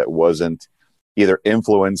know that wasn't either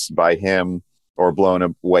influenced by him or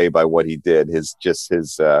blown away by what he did. His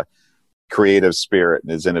creative spirit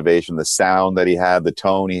and his innovation, the sound that he had, the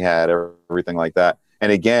tone he had, everything like that.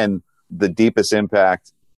 And again, the deepest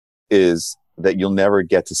impact is that you'll never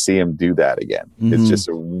get to see him do that again. It's just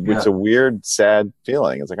it's a weird, sad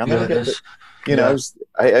feeling. It's like, I'm never get to,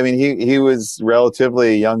 he was relatively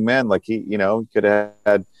a young man. Like he could have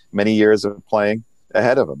had many years of playing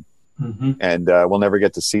ahead of him. And we'll never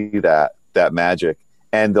get to see that magic.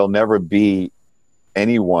 And there'll never be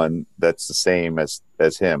anyone that's the same as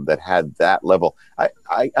him that had that level. I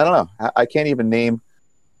don't know. I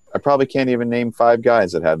probably can't even name 5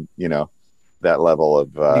 guys that had, that level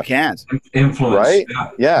of you can't influence, right?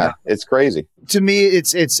 Yeah, it's crazy. To me,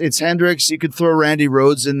 it's Hendrix. You could throw Randy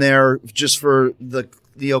Rhoads in there just for the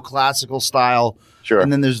classical style, sure.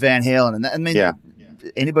 And then there's Van Halen, and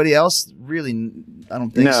anybody else really? I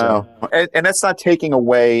don't think so. And that's not taking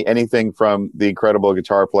away anything from the incredible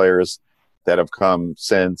guitar players that have come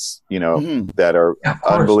since, that are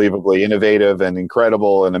unbelievably innovative and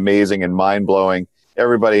incredible and amazing and mind blowing.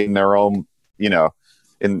 Everybody in their own,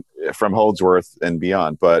 from Holdsworth and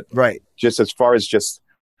beyond, but just as far as just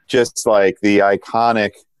like the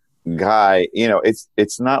iconic guy,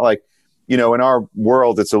 it's not like, in our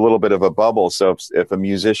world, it's a little bit of a bubble. So if a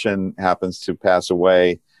musician happens to pass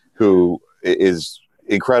away who is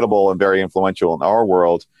incredible and very influential in our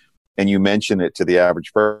world, and you mention it to the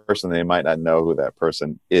average person, they might not know who that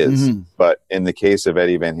person is. But in the case of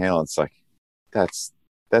Eddie Van Halen, it's like, that's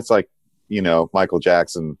like, Michael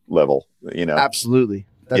Jackson level, Absolutely.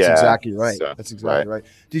 That's exactly right. So, that's exactly right.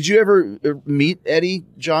 Did you ever meet Eddie,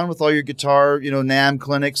 John, with all your guitar, NAMM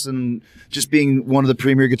clinics and just being one of the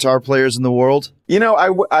premier guitar players in the world?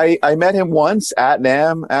 I met him once at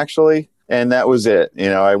NAMM, actually, and that was it.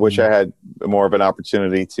 I wish I had more of an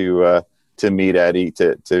opportunity to meet Eddie,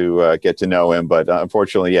 to get to know him. But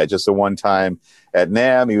unfortunately, just the one time at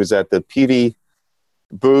NAMM, he was at the PV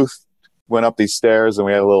booth, went up these stairs, and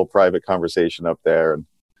we had a little private conversation up there.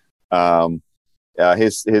 And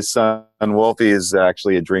his son Wolfie is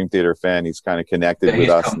actually a Dream Theater fan. He's kind of connected with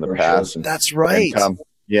us in the past. And, that's right.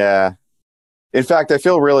 In fact, I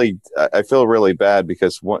feel really bad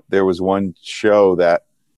because there was one show that,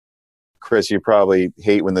 Chris, you probably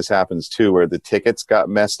hate when this happens too, where the tickets got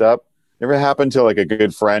messed up. Never happened to like a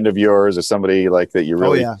good friend of yours or somebody like that you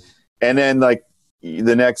really. Oh, yeah. And then like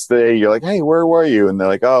the next day you're like, hey, where were you? And they're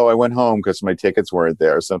like, oh, I went home because my tickets weren't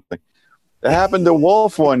there or something. That happened to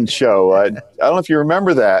Wolf one show. I don't know if you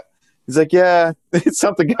remember that. He's like, yeah,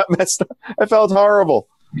 something got messed up. I felt horrible.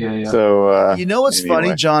 Yeah. So, what's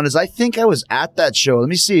funny, John, is I think I was at that show. Let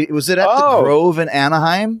me see. Was it at the Grove in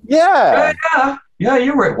Anaheim? Yeah. Yeah,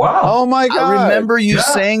 you're right. Wow. Oh my God. I remember you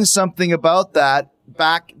saying something about that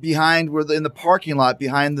back behind in the parking lot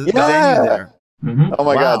behind the venue there. Oh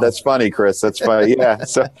my God, that's funny, Chris. That's funny. Yeah.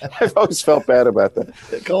 So I've always felt bad about that.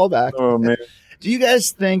 Call back. Oh man. Do you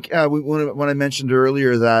guys think, when I mentioned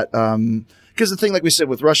earlier that, because the thing, like we said,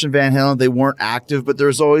 with Rush and Van Halen, they weren't active, but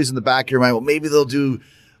there's always in the back of your mind, well, maybe they'll do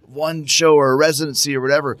one show or a residency or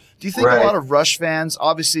whatever. Do you think a lot of Rush fans,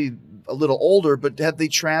 obviously a little older, but have they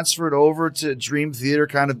transferred over to Dream Theater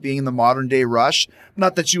kind of being the modern day Rush?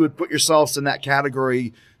 Not that you would put yourselves in that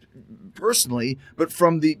category personally, but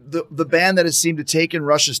from the band that has seemed to take in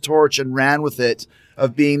Rush's torch and ran with it,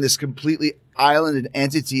 of being this completely islanded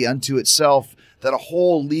entity unto itself that a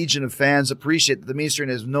whole legion of fans appreciate, that the mainstream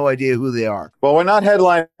has no idea who they are. Well, we're not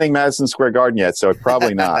headlining Madison Square Garden yet, so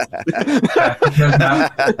probably not.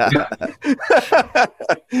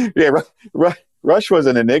 Yeah, Rush was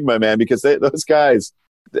an enigma, man, because those guys,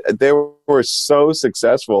 they were so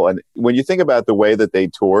successful. And when you think about the way that they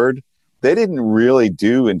toured, they didn't really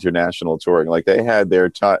do international touring. Like, they had their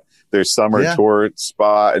summer tour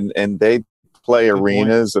spot, and they play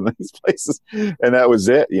arenas and these places, and that was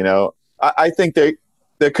it, you know. I think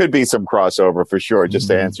there could be some crossover for sure, just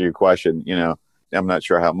to answer your question. You know, I'm not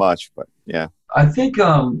sure how much, but yeah. I think,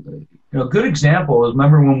 a good example is,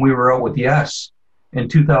 remember when we were out with Yes in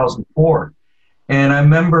 2004? And I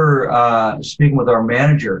remember speaking with our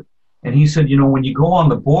manager, and he said, when you go on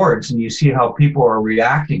the boards and you see how people are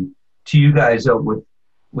reacting to you guys out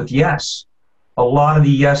with Yes, a lot of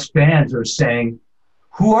the Yes fans are saying,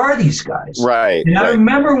 who are these guys? Right. And I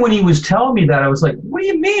remember when he was telling me that, I was like, what do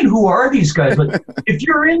you mean, who are these guys? Like, if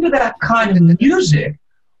you're into that kind of music,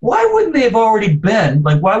 why wouldn't they have already been?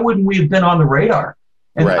 Like, why wouldn't we have been on the radar?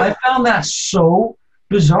 And I found that so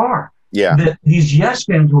bizarre. Yeah. That these Yes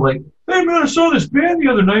fans were like, hey, man, I saw this band the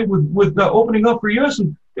other night with opening up for Yes,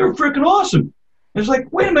 and they were freaking awesome. It's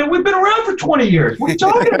like, wait a minute, we've been around for 20 years. What are you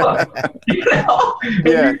talking about? And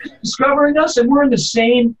you're discovering us, and we're in the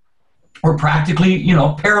same... We're practically,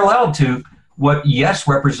 parallel to what Yes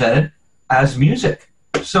represented as music.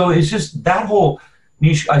 So it's just that whole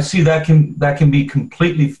niche. I see that can be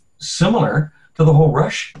completely similar to the whole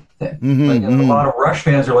Rush thing. A lot of Rush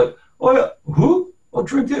fans are like, oh, yeah, who? Oh,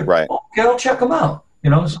 Dream Theater. Right. Oh, okay, I'll check them out.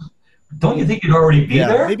 So don't you think you'd already be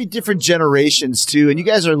there? Maybe different generations too. And you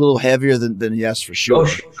guys are a little heavier than Yes for sure.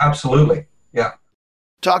 Oh, absolutely. Yeah.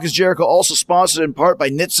 Talk is Jericho, also sponsored in part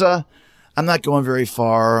by NHTSA. I'm not going very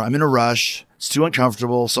far. I'm in a rush. It's too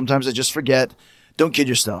uncomfortable. Sometimes I just forget. Don't kid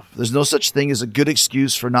yourself. There's no such thing as a good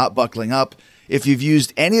excuse for not buckling up. If you've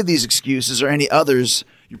used any of these excuses or any others,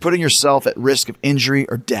 you're putting yourself at risk of injury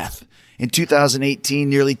or death. In 2018,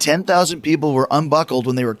 nearly 10,000 people were unbuckled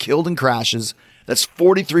when they were killed in crashes. That's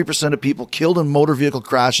 43% of people killed in motor vehicle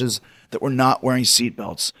crashes that were not wearing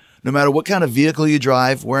seatbelts. No matter what kind of vehicle you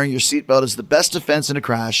drive, wearing your seatbelt is the best defense in a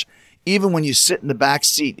crash. Even when you sit in the back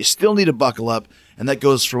seat, you still need to buckle up, and that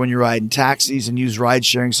goes for when you ride in taxis and use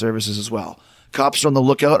ride-sharing services as well. Cops are on the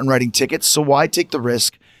lookout and writing tickets, so why take the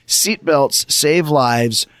risk? Seatbelts save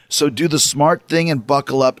lives, so do the smart thing and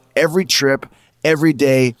buckle up every trip, every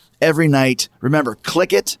day, every night. Remember,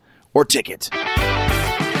 click it or ticket.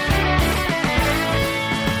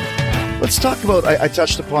 Let's talk about, I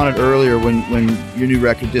touched upon it earlier when your new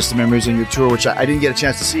record, Distant Memories, on your tour, which I didn't get a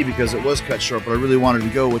chance to see because it was cut short, but I really wanted to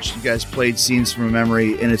go, which you guys played Scenes from a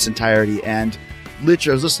Memory in its entirety. And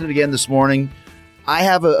literally, I was listening again this morning. I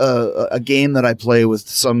have a game that I play with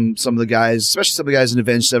some of the guys, especially some of the guys in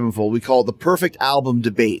Avenged Sevenfold. We call it the Perfect Album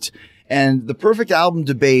Debate. And the Perfect Album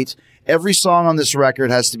Debate, every song on this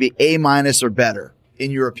record has to be A- or better,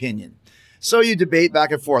 in your opinion. So you debate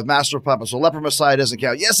back and forth. Master of Puppets. Well, Leper Messiah doesn't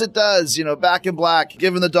count. Yes, it does. Back in Black,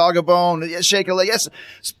 Giving the Dog a Bone, Shake a Leg. Yes.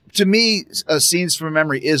 To me, Scenes from a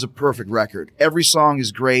Memory is a perfect record. Every song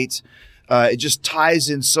is great. It just ties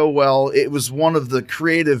in so well. It was one of the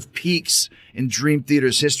creative peaks in Dream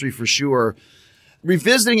Theater's history for sure.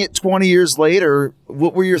 Revisiting it 20 years later,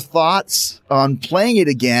 what were your thoughts on playing it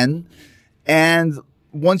again? And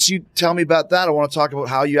once you tell me about that, I want to talk about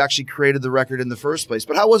how you actually created the record in the first place.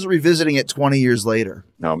 But how was it revisiting it 20 years later?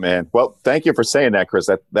 Oh, man. Well, thank you for saying that, Chris.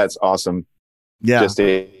 That's awesome. Yeah. Just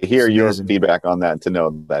to hear your feedback on that, and to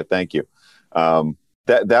know that. Thank you.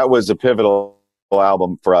 That was a pivotal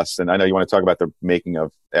album for us. And I know you want to talk about the making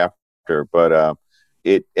of after, but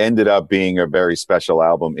it ended up being a very special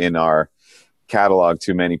album in our catalog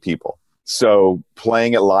to many people. So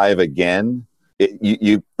playing it live again,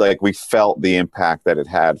 we felt the impact that it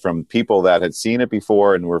had from people that had seen it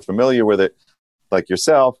before and were familiar with it, like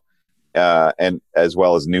yourself, and as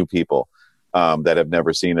well as new people that have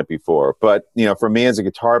never seen it before. But for me as a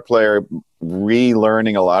guitar player,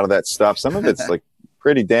 relearning a lot of that stuff, some of it's like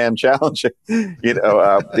pretty damn challenging. I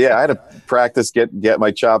had to practice, get my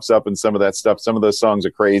chops up in some of that stuff. Some of those songs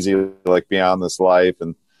are crazy, like Beyond This Life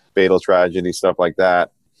and Fatal Tragedy, stuff like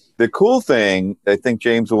that. The cool thing, I think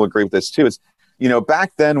James will agree with this too, is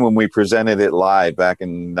back then when we presented it live back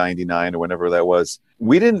in 99 or whenever that was,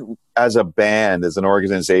 we didn't, as a band, as an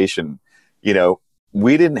organization,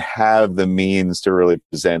 we didn't have the means to really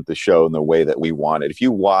present the show in the way that we wanted. If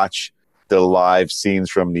you watch the live scenes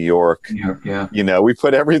from New York, Yeah. you know, we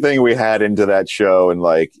put everything we had into that show, and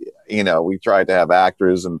like, you know, we tried to have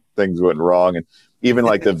actors and things went wrong. And even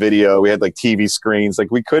like the video, we had like TV screens,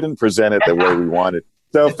 like we couldn't present it the way we wanted.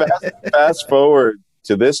 So fast forward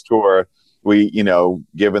to this tour, we, you know,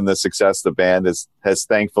 given the success the band has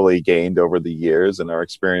thankfully gained over the years and our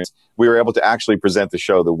experience, we were able to actually present the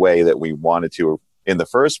show the way that we wanted to in the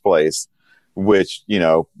first place, which, you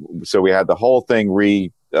know, so we had the whole thing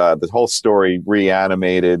the whole story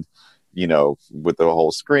reanimated, you know, with the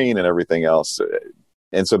whole screen and everything else.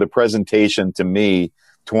 And so the presentation to me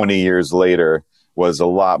 20 years later was a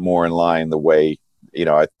lot more in line the way, you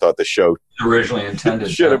know, I thought the show originally intended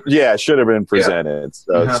should have been presented.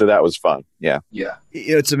 So that was fun. Yeah. You know,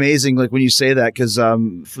 it's amazing, like when you say that, because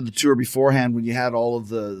for the tour beforehand, when you had all of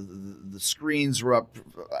the screens were up,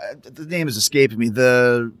 the name is escaping me.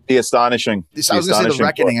 The Astonishing. I was going to say the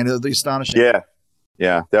Reckoning. I know the Astonishing.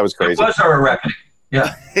 Yeah, that was crazy. It was our reckoning.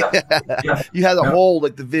 Yeah. You had the whole,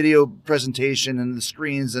 like the video presentation and the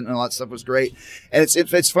screens and all that stuff was great. And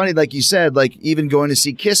it's funny, like you said, like even going to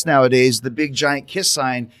see Kiss nowadays, the big giant Kiss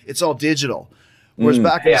sign, it's all digital. Whereas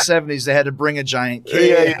back in the 70s, they had to bring a giant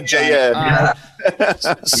K.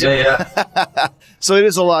 So it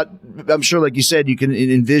is a lot. I'm sure, like you said, you can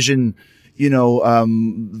envision, you know,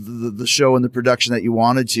 the show and the production that you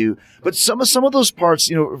wanted to. But some of those parts,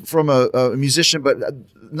 you know, from a musician, but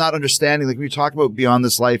not understanding, like we talk about Beyond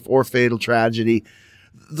This Life or Fatal Tragedy,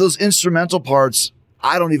 those instrumental parts,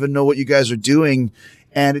 I don't even know what you guys are doing.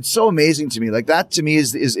 And it's so amazing to me. Like that to me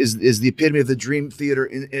is the epitome of the Dream Theater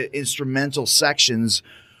instrumental sections,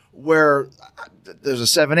 where there's a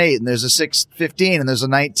 7/8 and there's a 6/15 and there's a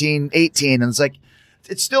 19/18. And it's like,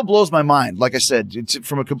 it still blows my mind. Like I said, it's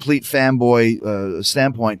from a complete fanboy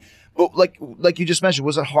standpoint. But like you just mentioned,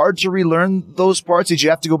 was it hard to relearn those parts? Did you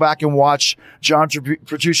have to go back and watch John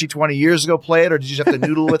Petrucci 20 years ago play it, or did you just have to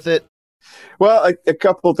noodle with it? Well, a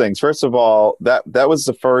couple of things. First of all, that was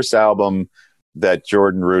the first album that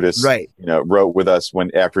Jordan Rudess, you know, wrote with us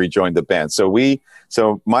after he joined the band.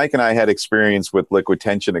 So Mike and I had experience with Liquid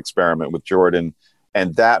Tension Experiment with Jordan,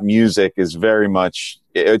 and that music is very much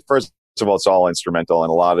first of all, it's all instrumental, and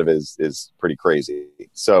a lot of it is pretty crazy.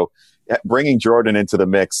 So bringing Jordan into the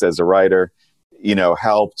mix as a writer, you know,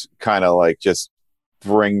 helped kind of like just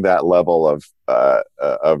bring that level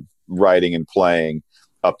of writing and playing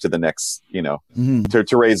up to the next, you know,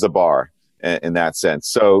 to raise the bar in that sense.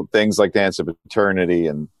 So things like Dance of Eternity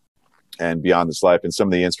and Beyond This Life and some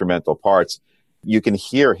of the instrumental parts, you can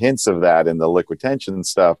hear hints of that in the Liquid Tension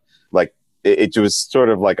stuff. Like it was sort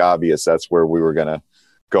of like obvious that's where we were going to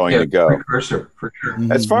go. Precursor, for sure.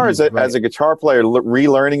 As far as as a guitar player,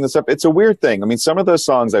 relearning this stuff, it's a weird thing. I mean, some of those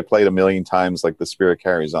songs I played a million times, like The Spirit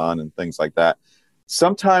Carries On and things like that.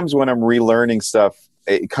 Sometimes when I'm relearning stuff,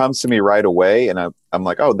 it comes to me right away, and I'm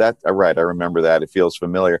like, oh, right, I remember that. It feels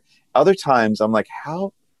familiar. Other times I'm like,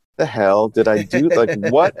 how the hell did I do? Like,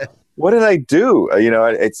 what did I do? You know,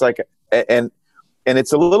 it's like, and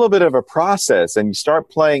it's a little bit of a process, and you start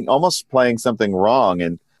almost playing something wrong.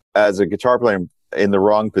 And as a guitar player in the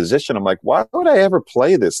wrong position, I'm like, why would I ever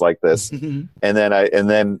play this like this? and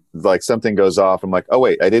then like something goes off. I'm like, oh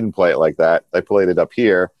wait, I didn't play it like that. I played it up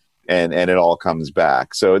here, and it all comes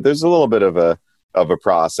back. So there's a little bit of a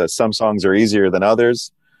process. Some songs are easier than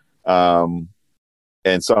others.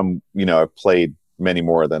 And some, you know, I've played many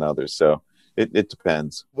more than others. So it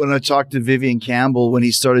depends. When I talked to Vivian Campbell, when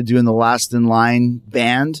he started doing the Last in Line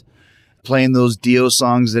band, playing those Dio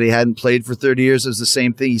songs that he hadn't played for 30 years, it was the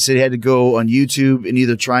same thing. He said he had to go on YouTube and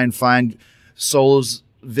either try and find solos,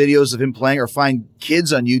 videos of him playing, or find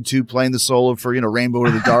kids on YouTube playing the solo for, you know, Rainbow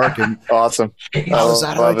to the Dark. And awesome. Oh, is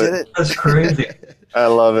that how I did it? That's crazy. I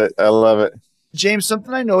love it. James,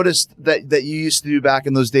 something I noticed that you used to do back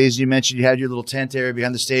in those days, you mentioned you had your little tent area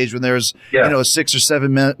behind the stage when there was, you know, a 6 or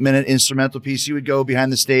 7 minute instrumental piece. You would go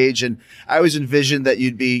behind the stage, and I always envisioned that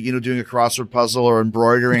you'd be, you know, doing a crossword puzzle or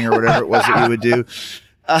embroidering or whatever it was that you would do.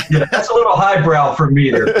 That's a little highbrow for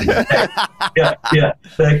me there. Yeah.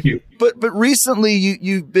 Thank you. But recently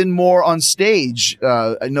you've been more on stage.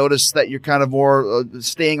 I noticed that you're kind of more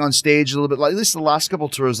staying on stage a little bit, like at least the last couple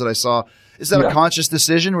tours that I saw. Is that a conscious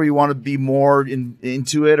decision where you want to be more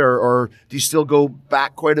into it, or do you still go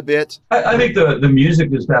back quite a bit? I think the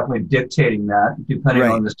music is definitely dictating that, depending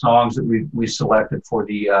on the songs that we selected for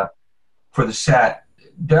the set.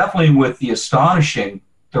 Definitely with the Astonishing,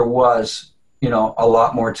 there was, you know, a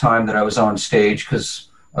lot more time that I was on stage because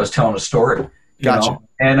I was telling a story. Gotcha.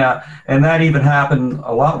 You know? And that even happened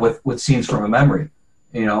a lot with Scenes from a Memory.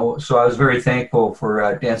 You know, so I was very thankful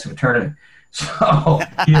for Dance of Eternity. So,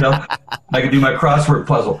 I can do my crossword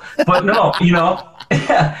puzzle. But no,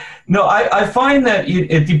 no, I find that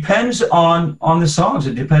it depends on the songs.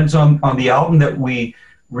 It depends on the album that we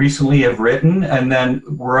recently have written, and then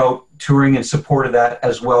we're out touring in support of that,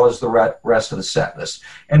 as well as the rest of the set list.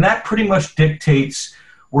 And that pretty much dictates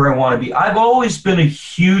where I want to be. I've always been a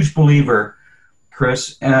huge believer,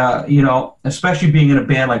 Chris, especially being in a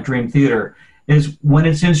band like Dream Theater, is when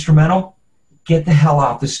it's instrumental, get the hell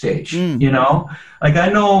off the stage. Like I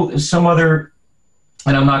know some other,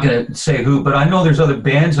 and I'm not going to say who, but I know there's other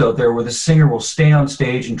bands out there where the singer will stay on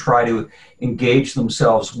stage and try to engage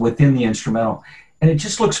themselves within the instrumental, and it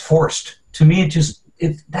just looks forced. To me,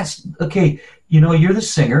 that's okay. You're the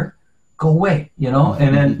singer, go away,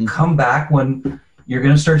 and then come back when you're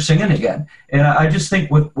going to start singing again. And I just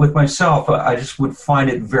think with myself, I just would find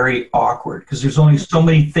it very awkward because there's only so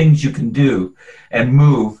many things you can do and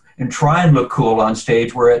move and try and look cool on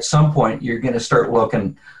stage, where at some point you're going to start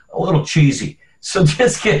looking a little cheesy. So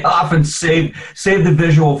just get off and save the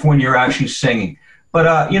visual for when you're actually singing. But,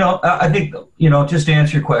 I think, just to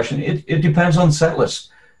answer your question, it depends on the set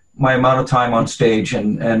list, my amount of time on stage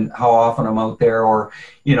and how often I'm out there. Or,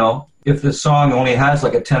 if the song only has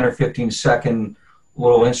like a 10 or 15 second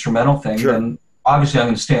little instrumental thing, sure, then obviously I'm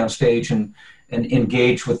going to stay on stage and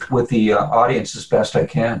engage with the audience as best I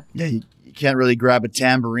can. Yeah, you can't really grab a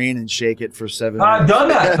tambourine and shake it for 7 minutes. I've done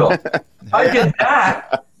that, though.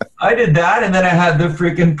 I did that, and then I had the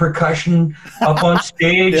freaking percussion up on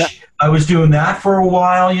stage. Yeah. I was doing that for a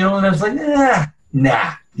while, and I was like,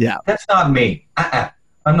 nah. Yeah. That's not me.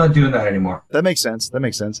 I'm not doing that anymore. That makes sense.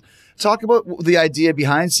 Talk about the idea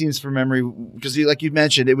behind Scenes from Memory, because like you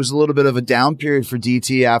mentioned, it was a little bit of a down period for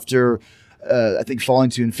DT after, I think, Falling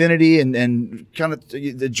to Infinity, and kind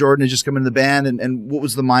of Jordan had just come into the band, and what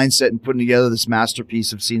was the mindset in putting together this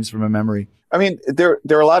masterpiece of Scenes from a Memory? I mean, there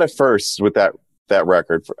are a lot of firsts with that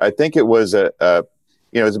record. I think it was it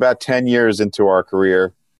was about 10 years into our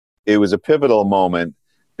career. It was a pivotal moment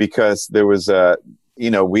because there was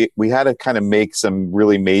we had to kind of make some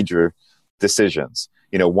really major decisions.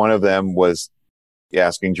 One of them was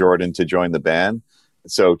asking Jordan to join the band.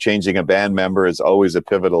 So changing a band member is always a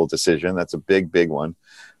pivotal decision. That's a big, big one.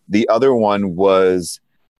 The other one was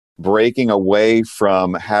breaking away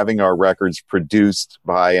from having our records produced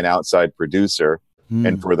by an outside producer,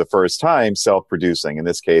 and for the first time, self-producing. In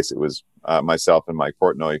this case, it was myself and Mike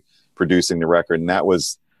Portnoy producing the record, and that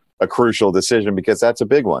was a crucial decision because that's a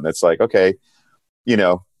big one. It's like, okay,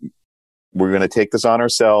 we're going to take this on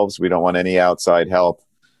ourselves. We don't want any outside help.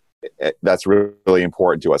 That's really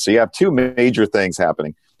important to us. So you have two major things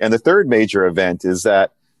happening. And the third major event is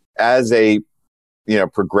that as a,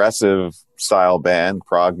 progressive style band,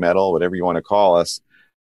 prog metal, whatever you want to call us,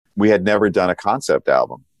 we had never done a concept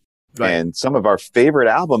album. Right. And some of our favorite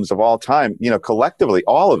albums of all time, collectively,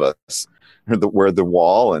 all of us were The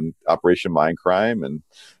Wall and Operation Mindcrime and,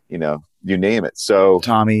 you name it. So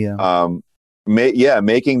Tommy,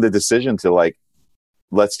 making the decision to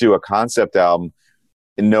let's do a concept album,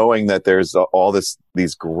 knowing that there's all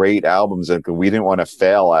these great albums, and we didn't want to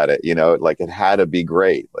fail at it, it had to be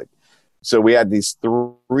great. So we had these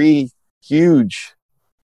three huge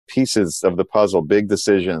pieces of the puzzle, big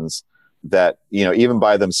decisions that, even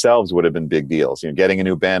by themselves would have been big deals. Getting a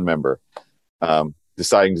new band member,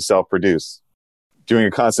 deciding to self-produce, doing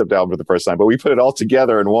a concept album for the first time, but we put it all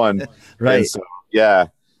together in one. Right.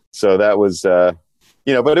 So that was, but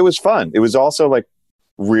it was fun. It was also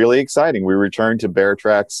really exciting. We returned to Bear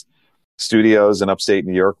Tracks Studios in upstate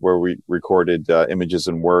New York, where we recorded Images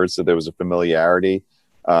and Words. So there was a familiarity.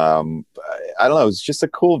 I don't know. It's just a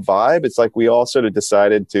cool vibe. It's like we all sort of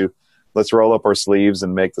decided to let's roll up our sleeves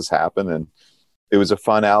and make this happen. And it was a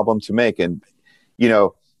fun album to make. And,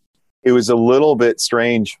 it was a little bit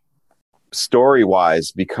strange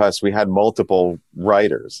story-wise because we had multiple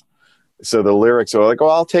writers. So the lyrics are like, oh,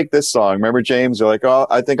 I'll take this song. Remember, James? They're like, oh,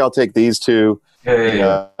 I think I'll take these two.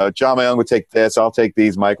 Yeah. John Mayung would take this. I'll take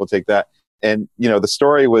these. Mike will take that. And, the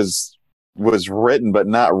story was written, but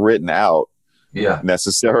not written out. Yeah.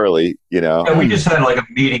 Necessarily, And we just had a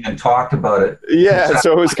meeting and talked about it. Yeah.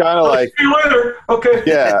 So it was kind of like, see you later. Okay.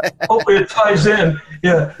 Yeah. Hopefully it ties in.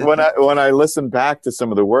 Yeah. When I listen back to some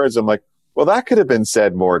of the words, I'm like, well, that could have been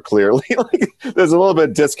said more clearly. There's a little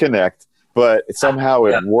bit of disconnect, but somehow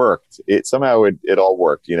it worked. It all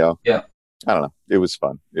worked, Yeah. I don't know. It was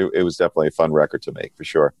fun. It was definitely a fun record to make, for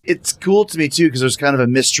sure. It's cool to me too, because there's kind of a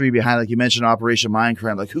mystery behind, like you mentioned, Operation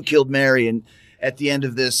Mindcrime, like who killed Mary, and at the end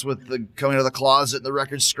of this with the coming out of the closet and the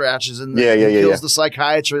record scratches and kills the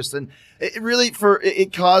psychiatrist. And it really,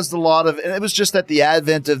 it caused a lot of, and it was just at the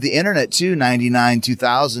advent of the internet too, 99,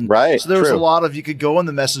 2000. Right. So there was a lot of, you could go on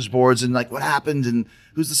the message boards and like, what happened and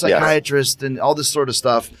who's the psychiatrist and all this sort of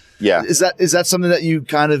stuff. Yeah. Is that something that you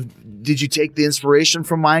did you take the inspiration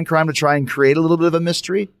from Mindcrime to try and create a little bit of a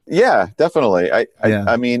mystery? Yeah, definitely.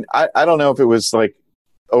 I mean, I don't know if it was like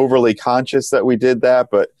overly conscious that we did that,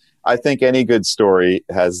 but I think any good story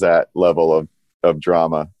has that level of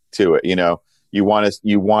drama to it. You know, you want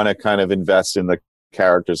to kind of invest in the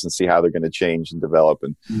characters and see how they're going to change and develop.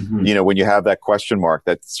 And, you know, when you have that question mark,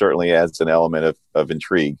 that certainly adds an element of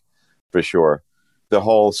intrigue for sure. The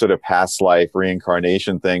whole sort of past life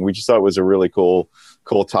reincarnation thing, we just thought was a really cool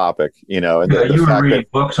topic, you know. And you were reading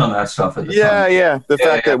books on that stuff at the time. Yeah. The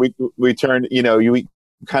fact that we turned, you know, you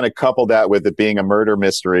kind of couple that with it being a murder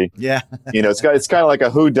mystery. Yeah. You know, it's kind of like a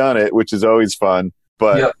whodunit, which is always fun,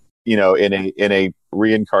 but you know, in a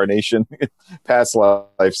reincarnation past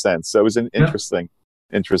life sense. So it was an interesting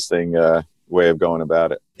way of going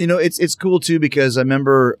about it. You know, it's cool too, because I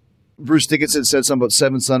remember Bruce Dickinson said something about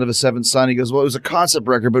Seventh Son of a Seventh Son. He goes, well, it was a concept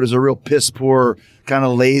record, but it was a real piss poor, kind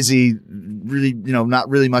of lazy, really, you know, not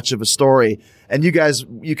really much of a story. And you guys,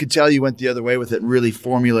 you could tell you went the other way with it and really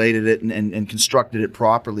formulated it and constructed it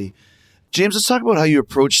properly. James, let's talk about how you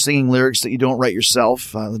approach singing lyrics that you don't write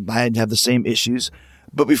yourself. I have the same issues.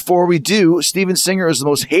 But before we do, Steven Singer is the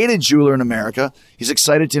most hated jeweler in America. He's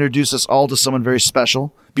excited to introduce us all to someone very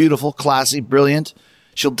special, beautiful, classy, brilliant.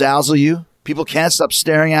 She'll dazzle you. People can't stop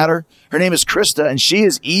staring at her. Her name is Krista, and she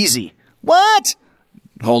is easy. What?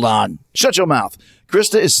 Hold on. Shut your mouth.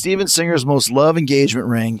 Krista is Steven Singer's most loved engagement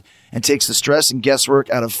ring and takes the stress and guesswork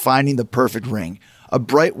out of finding the perfect ring. A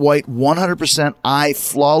bright white, 100% eye,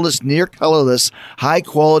 flawless, near colorless,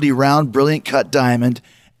 high-quality, round, brilliant cut diamond,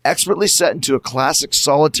 expertly set into a classic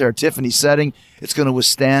solitaire Tiffany setting. It's going to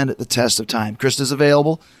withstand the test of time. Krista's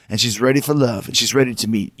available, and she's ready for love, and she's ready to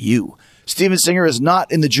meet you. Steven Singer is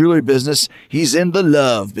not in the jewelry business. He's in the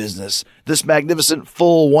love business. This magnificent,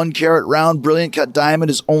 full, 1-carat, round, brilliant cut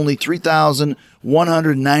diamond is only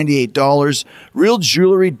 $3,198. Real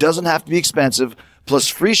jewelry doesn't have to be expensive, plus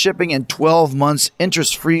free shipping and 12 months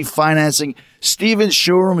interest-free financing. Steven's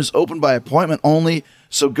showroom is open by appointment only,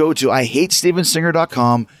 so go to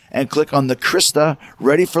IHateStevenSinger.com and click on the Krista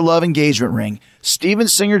Ready for Love engagement ring. Steven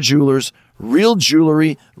Singer Jewelers, real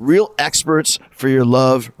jewelry, real experts for your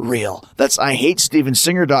love real. That's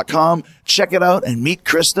IHateStevenSinger.com. Check it out and meet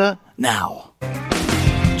Krista now.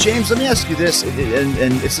 James, let me ask you this,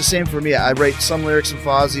 and it's the same for me. I write some lyrics in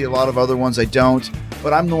Fozzy, a lot of other ones I don't,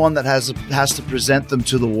 but I'm the one that has to present them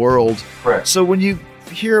to the world. Correct. So when you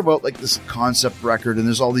hear about like this concept record and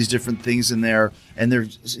there's all these different things in there, and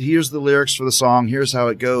here's the lyrics for the song, here's how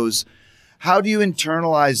it goes. How do you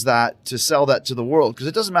internalize that to sell that to the world? Because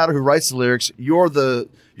it doesn't matter who writes the lyrics. You're the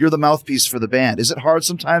mouthpiece for the band. Is it hard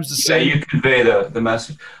sometimes to say? Yeah, you convey the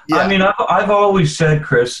message. Yeah. I mean, I've always said,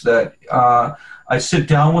 Chris, that I sit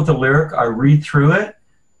down with the lyric, I read through it,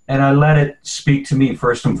 and I let it speak to me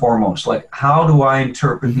first and foremost. Like, how do I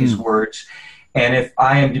interpret these words? And if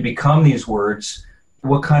I am to become these words,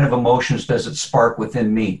 what kind of emotions does it spark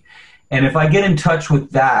within me? And if I get in touch with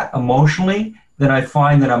that emotionally, then I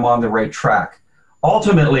find that I'm on the right track.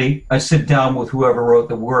 Ultimately, I sit down with whoever wrote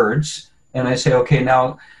the words and I say, okay,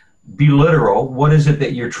 now be literal. What is it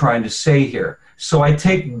that you're trying to say here? So I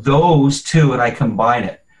take those two and I combine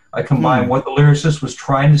it. I combine what the lyricist was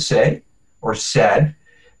trying to say or said,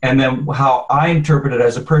 and then how I interpret it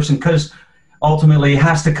as a person, because ultimately it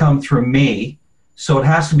has to come through me. So it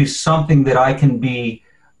has to be something that I can be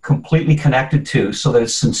completely connected to so that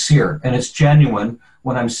it's sincere and it's genuine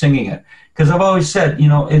when I'm singing it. Because I've always said, you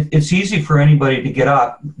know, it's easy for anybody to get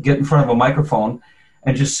up, get in front of a microphone,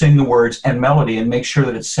 and just sing the words and melody and make sure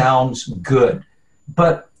that it sounds good.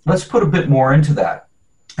 But let's put a bit more into that.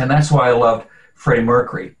 And that's why I loved Freddie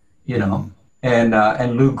Mercury, you know,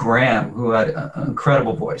 and Lou Gramm, who had an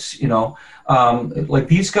incredible voice, you know. Like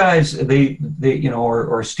these guys, they you know,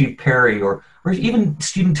 or Steve Perry, or even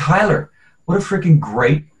Steven Tyler. What a freaking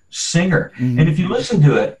great singer. And if you listen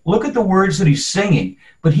to it, look at the words that he's singing,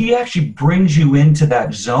 but he actually brings you into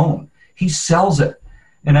that zone. He sells it.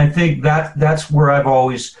 And I think that's where I've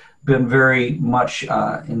always been very much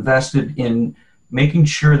invested in making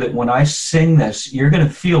sure that when I sing this, you're going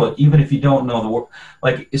to feel it, even if you don't know the word.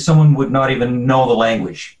 Like if someone would not even know the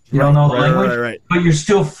language. You don't know the language, but you're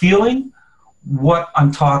still feeling what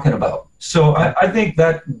I'm talking about. So I think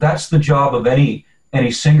that's the job of any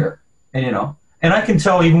singer. And, you know, and I can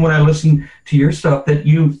tell even when I listen to your stuff that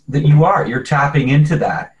you're tapping into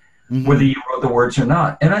that. whether you wrote the words or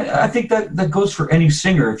not. And I think that goes for any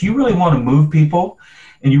singer. If you really want to move people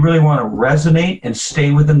and you really want to resonate and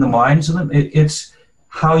stay within the minds of them, it's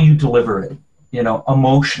how you deliver it,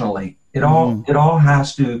 emotionally. It all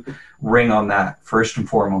has to ring on that first and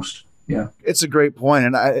foremost. Yeah, it's a great point.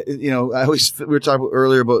 And we were talking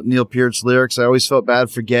earlier about Neil Peart's lyrics. I always felt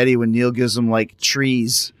bad for Geddy when Neil gives him like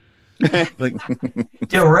trees. Like,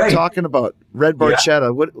 yeah, right. Talking about Red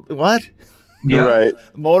Barchetta. Yeah. What? Yeah. Right.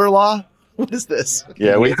 Motor law? What is this?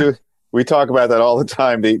 Yeah, we do. We talk about that all the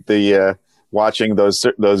time. The watching those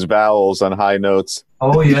vowels on high notes.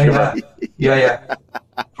 Oh yeah.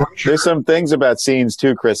 For sure. There's some things about scenes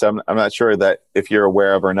too, Chris. I'm not sure that if you're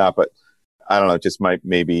aware of or not, but I don't know. It just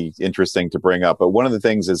may be interesting to bring up. But one of the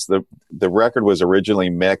things is the record was originally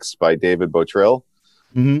mixed by David Bottrill,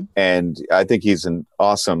 and I think he's an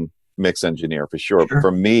awesome mix engineer for sure.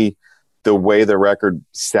 For me, the way the record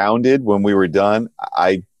sounded when we were done,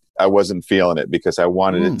 I wasn't feeling it because I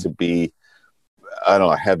wanted it to be, I don't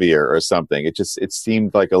know, heavier or something. It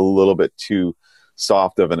seemed like a little bit too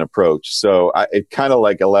soft of an approach. So it kind of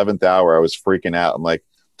like 11th hour, I was freaking out. I'm like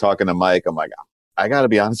talking to Mike. I'm like, I got to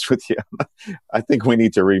be honest with you. I think we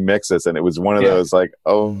need to remix this. And it was one of those like,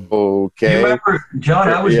 oh, okay. You remember, John,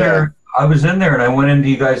 I was there. I was in there and I went into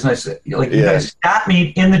you guys and I said, you guys sat me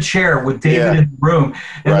in the chair with David in the room.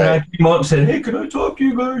 And then I came out and said, hey, can I talk to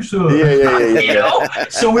you guys?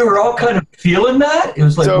 So we were all kind of feeling that. It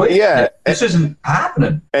was like, this isn't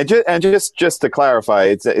happening. And just to clarify,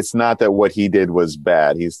 it's not that what he did was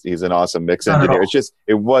bad. He's an awesome mix engineer. It's just,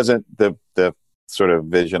 it wasn't the sort of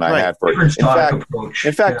vision I had for it.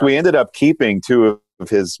 In fact, we ended up keeping two of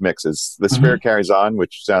his mixes. The Spirit Carries On,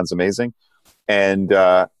 which sounds amazing. And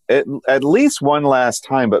at least one last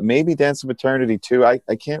time, but maybe Dance of Eternity too. I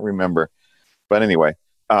can't remember. But anyway,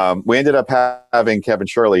 we ended up having Kevin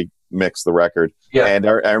Shirley mix the record. Yeah. And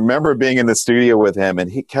I remember being in the studio with him,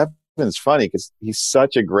 and Kevin's funny because he's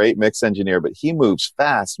such a great mix engineer, but he moves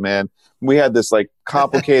fast, man. We had this like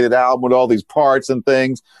complicated album with all these parts and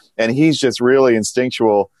things, and he's just really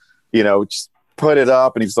instinctual, just put it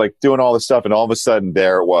up, and he's like doing all this stuff, and all of a sudden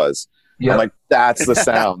there it was. Yeah. I'm like, that's the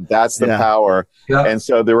sound, that's the power. Yeah. And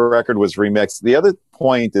so the record was remixed. The other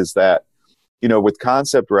point is that, with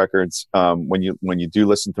concept records, when you do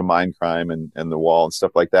listen to Mindcrime and The Wall and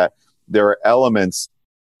stuff like that, there are elements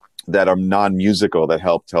that are non-musical that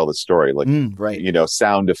help tell the story, like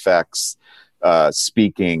sound effects,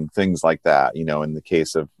 speaking, things like that. In the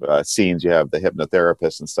case of scenes, you have the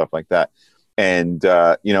hypnotherapist and stuff like that. And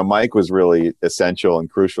Mike was really essential and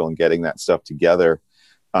crucial in getting that stuff together.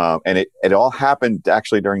 And it all happened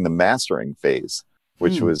actually during the mastering phase,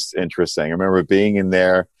 which was interesting. I remember being in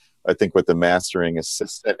there, I think with the mastering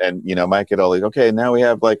assistant, and Mike had all like, okay, now we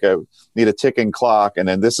have need a ticking clock, and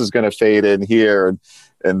then this is going to fade in here,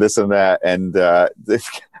 and this and that, and I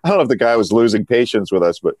don't know if the guy was losing patience with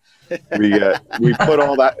us, but we put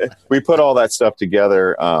all that stuff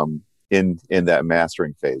together in that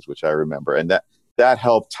mastering phase, which I remember, and that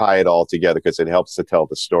helped tie it all together because it helps to tell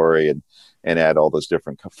the story and add all those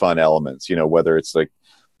different fun elements, whether it's like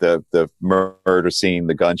the murder scene,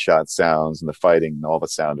 the gunshot sounds and the fighting and all the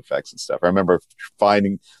sound effects and stuff. I remember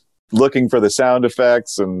looking for the sound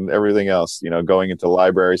effects and everything else, going into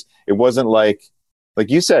libraries. It wasn't like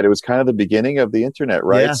you said, it was kind of the beginning of the internet,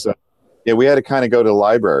 right? Yeah. So we had to kind of go to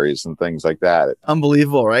libraries and things like that.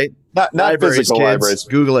 Unbelievable, right? Not physical libraries.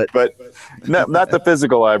 Google it. But not the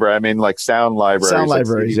physical library. I mean, like sound libraries. Sound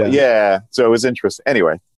libraries, yeah. So it was interesting.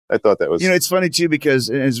 Anyway, I thought that was... it's funny, too, because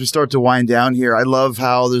as we start to wind down here, I love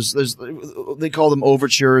how there's they call them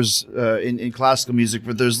overtures in classical music,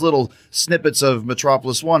 but there's little snippets of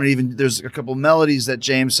Metropolis 1, and even there's a couple melodies that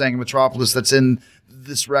James sang in Metropolis that's in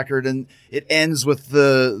this record, and it ends with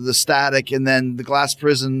the static, and then the Glass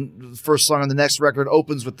Prison, the first song on the next record,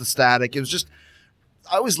 opens with the static. It was just...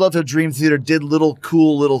 I always loved how Dream Theater did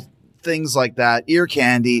cool little things like that, ear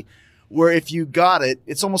candy, where if you got it,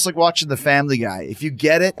 it's almost like watching The Family Guy. If you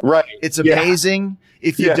get it, it's amazing.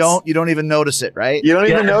 If you don't, you don't even notice it, right? You don't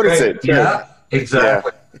even notice it. Yeah,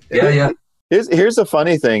 exactly. Yeah. Here's the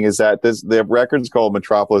funny thing is that the record's called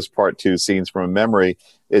Metropolis Part 2, Scenes from a Memory.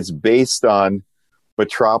 It's based on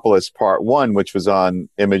Metropolis Part 1, which was on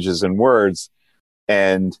Images and Words.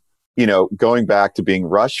 And, going back to being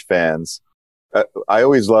Rush fans, I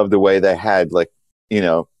always loved the way they had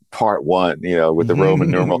Part 1, with the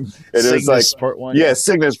Roman numeral. It is like Part 1. Yeah,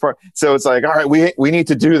 Cygnus Part. So it's like, all right, we need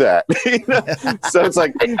to do that. So it's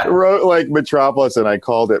like I wrote like Metropolis, and I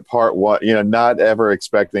called it Part 1. Not ever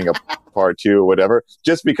expecting a Part 2 or whatever,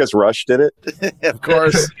 just because Rush did it. Of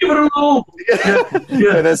course.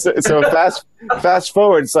 And so fast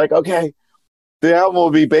forward, it's like, okay, the album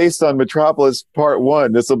will be based on Metropolis Part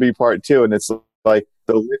 1. This will be Part 2. And it's like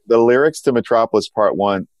the lyrics to Metropolis Part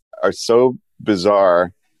 1 are so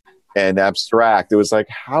bizarre and abstract. It was like,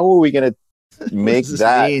 how are we going to make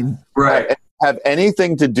that have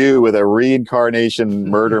anything to do with a reincarnation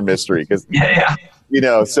murder mystery? Because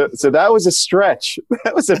so that was a stretch.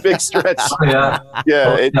 That was a big stretch.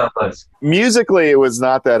 Musically, it was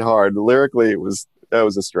not that hard. Lyrically, that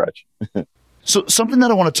was a stretch. So something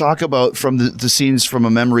that I want to talk about from the scenes from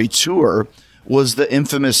a memory tour was the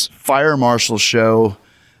infamous Fire Marshal show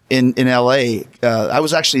in LA. I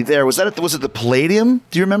was actually there. Was it the Palladium?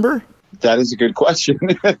 Do you remember? That is a good question.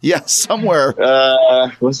 Yeah, somewhere.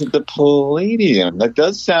 Was it the Palladium? That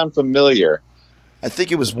does sound familiar. I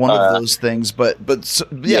think it was one of those things.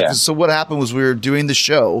 So what happened was we were doing the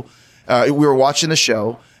show. We were watching the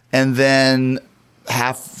show, and then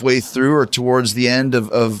halfway through or towards the end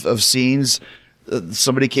of scenes,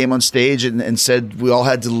 somebody came on stage and said we all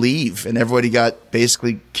had to leave, and everybody got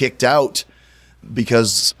basically kicked out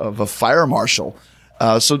because of a fire marshal.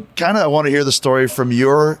 So kind of I want to hear the story from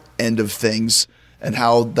your end of things and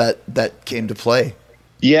how that came to play.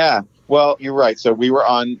 Yeah, well, you're right. So we were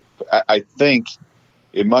on, I think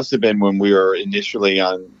it must have been when we were initially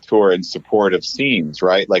on tour in support of Scenes,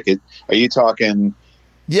 right? Like, are you talking?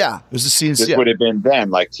 Yeah, it was the Scenes. This would have been then,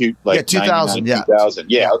 like 2000.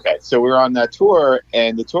 2000. Yeah, okay. So we were on that tour,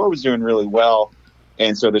 and the tour was doing really well,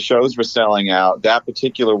 and so the shows were selling out. That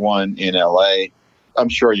particular one in LA, I'm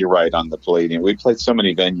sure you're right on the Palladium. We played so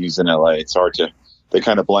many venues in LA; it's hard they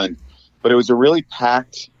kind of blend. But it was a really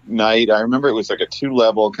packed night. I remember it was like a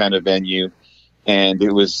 2-level kind of venue, and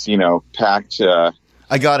it was packed.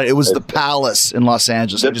 I got it. It was the Palace in Los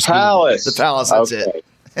Angeles. The Palace. The Palace. That's it.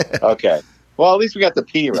 Okay. Well, at least we got the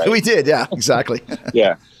P right. We did. Yeah, exactly.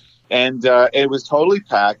 Yeah. And it was totally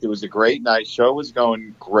packed. It was a great night. Show was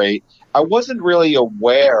going great. I wasn't really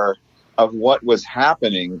aware of what was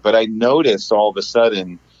happening, but I noticed all of a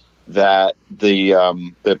sudden that the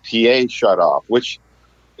PA shut off, which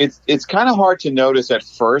it's kind of hard to notice at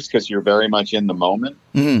first because you're very much in the moment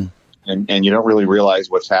and you don't really realize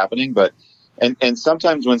what's happening. But and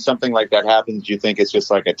sometimes when something like that happens, you think it's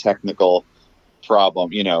just like a technical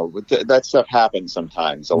problem. That stuff happens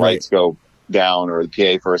sometimes. The lights go down or the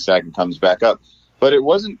PA for a second comes back up, but it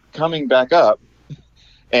wasn't coming back up.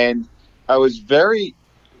 And I was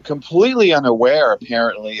completely unaware,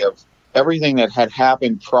 apparently, of everything that had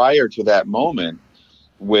happened prior to that moment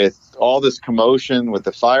with all this commotion with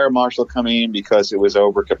the fire marshal coming in because it was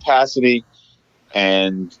over capacity.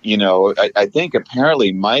 And, I think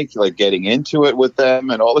apparently Mike, like getting into it with them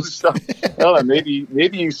and all this stuff. I don't know,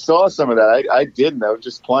 maybe you saw some of that. I didn't. I was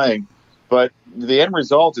just playing. But the end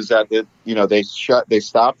result is that, they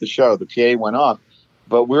stopped the show. The PA went off.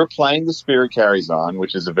 But we were playing The Spirit Carries On,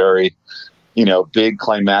 which is a very, big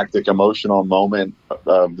climactic emotional moment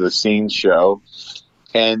of the Scenes show.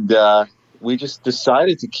 And we just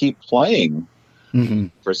decided to keep playing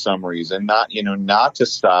for some reason, not to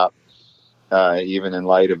stop. Even in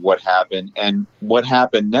light of what happened. And what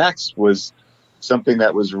happened next was something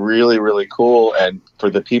that was really, really cool. And for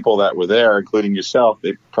the people that were there, including yourself,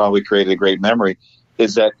 they probably created a great memory,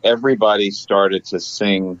 is that everybody started to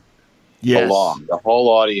sing along. The whole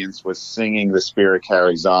audience was singing The Spirit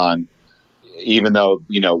Carries On, even though,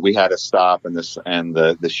 we had to stop and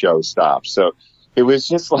the show stopped. So it was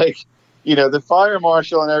just like, the fire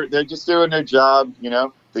marshal and they're just doing their job.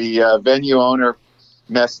 The venue owner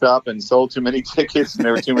messed up and sold too many tickets and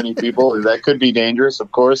there were too many people. That could be dangerous,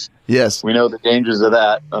 of course. Yes. We know the dangers of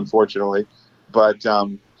that, unfortunately. But,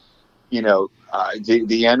 the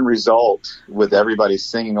end result with everybody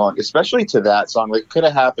singing on, especially to that song, like could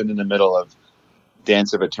have happened in the middle of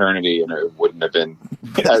Dance of Eternity and it wouldn't have been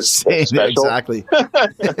as special. Exactly. But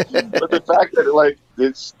the fact that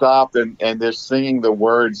it stopped and they're singing the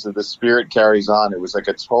words of The Spirit Carries On, it was like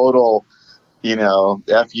a total...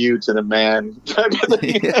 F you to the man.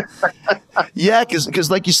 Yeah,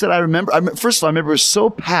 because like you said, I remember. First of all, I remember it was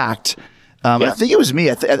so packed. I think it was me.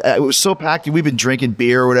 It was so packed. We've been drinking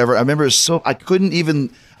beer or whatever. I remember it was so I couldn't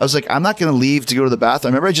even. I was like, I'm not going to leave to go to the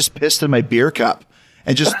bathroom. I remember I just pissed in my beer cup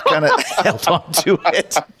and just kind of held on to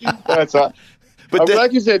it. That's awesome. But I'm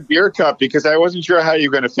glad you said beer cup because I wasn't sure how you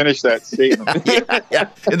were going to finish that statement. yeah,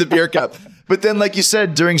 in the beer cup. But then, like you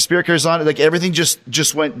said, during Spirit Carries On, like everything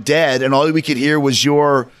just went dead, and all we could hear was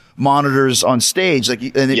your monitors on stage. Like,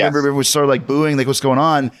 and remember, everyone was sort of like booing, like what's going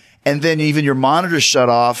on, and then even your monitors shut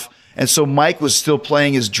off, and so Mike was still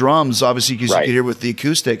playing his drums, obviously, because you could hear with the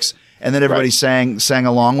acoustics, and then everybody sang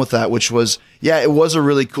along with that, which was it was a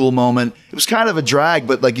really cool moment. It was kind of a drag,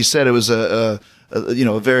 but like you said, it was a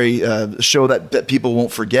very show that people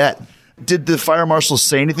won't forget. Did the fire marshals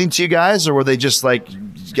say anything to you guys, or were they just like,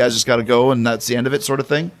 you guys just got to go and that's the end of it, sort of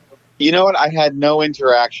thing? You know what? I had no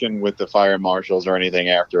interaction with the fire marshals or anything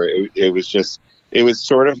after. It was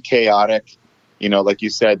sort of chaotic. You know, like you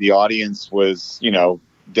said, the audience was,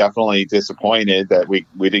 definitely disappointed that we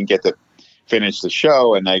didn't get to finish the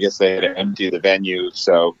show, and I guess they had to empty the venue.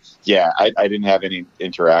 So yeah, I didn't have any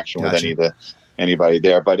interaction with anybody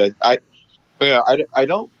there. But I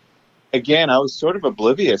don't. Again, I was sort of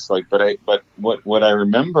oblivious. But what I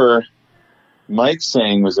remember Mike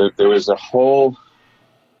saying was that there was a whole,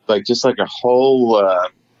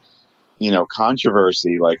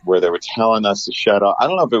 controversy, where they were telling us to shut up. I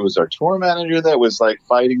don't know if it was our tour manager that was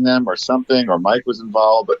fighting them or something, or Mike was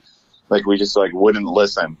involved, but we just wouldn't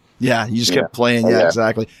listen. Yeah, you just kept playing. Yeah,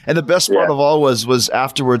 exactly. And the best part of all was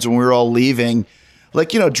afterwards when we were all leaving,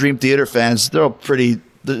 Dream Theater fans, they're all pretty,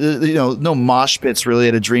 no mosh pits really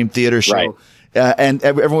at a Dream Theater show. Right. And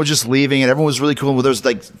everyone was just leaving, and everyone was really cool. There was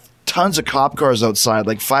tons of cop cars outside,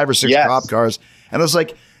 5 or 6 cop cars. And I was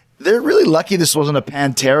like, they're really lucky this wasn't a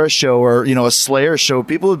Pantera show or, a Slayer show.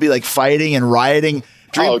 People would be fighting and rioting.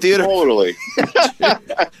 Dream Theater. Totally.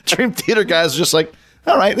 Dream Theater guys are just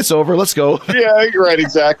all right, it's over. Let's go. Yeah, you're right.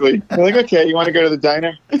 Exactly. You're okay, you want to go to the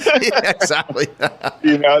diner? Yeah, exactly.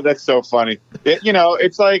 That's so funny.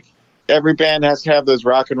 It's like every band has to have those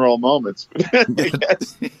rock and roll moments. Yeah,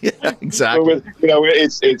 exactly.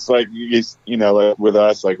 It's with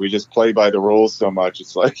us, we just play by the rules so much.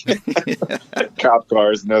 It's cop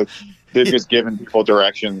cars. No, they're just giving people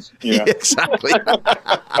directions. Yeah, exactly.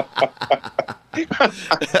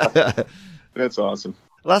 That's awesome.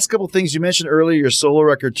 Last couple of things you mentioned earlier, your solo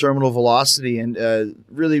record, Terminal Velocity, and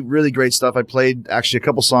really, really great stuff. I played actually a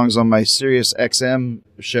couple songs on my Sirius XM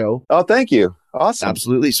show. Oh, thank you. Awesome.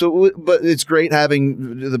 Absolutely. So, but it's great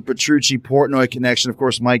having the Petrucci Portnoy connection. Of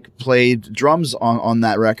course, Mike played drums on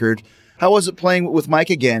that record. How was it playing with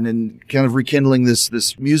Mike again and kind of rekindling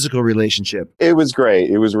this musical relationship? It was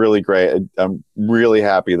great. It was really great. I'm really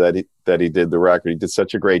happy that he did the record. He did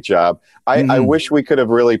such a great job. I wish we could have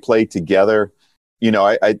really played together.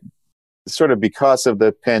 I sort of, because of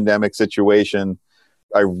the pandemic situation,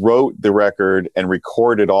 I wrote the record and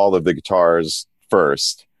recorded all of the guitars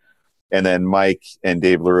first. And then Mike and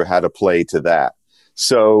Dave LaRue had to play to that.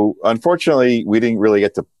 So unfortunately, we didn't really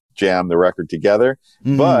get to jam the record together,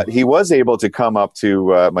 but he was able to come up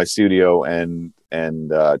to my studio and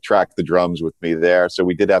track the drums with me there. So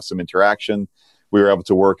we did have some interaction. We were able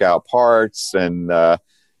to work out parts and,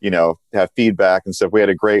 have feedback and stuff. We had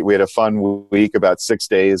a fun week, about 6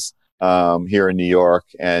 days here in New York.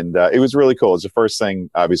 And it was really cool. It was the first thing,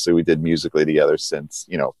 obviously, we did musically together since,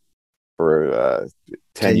 for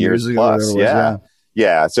 10 years plus.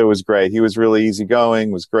 Yeah. So it was great. He was really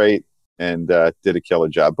easygoing, was great, and did a killer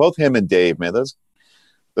job. Both him and Dave, man,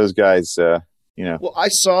 those guys, Well, I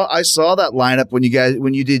saw that lineup when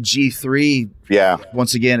you did G3. Yeah.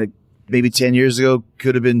 Once again, maybe 10 years ago,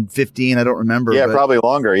 could have been 15. I don't remember. Yeah, probably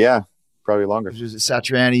longer. Yeah, probably longer. It was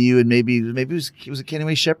Satriani, you, and maybe was it Kenny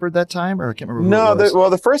May Shepherd that time, or I can't remember. No,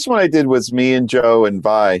 the first one I did was me and Joe and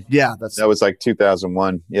Vi. Yeah, that was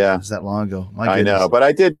 2001. Yeah, was that long ago? I know, but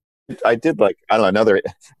I did I did 8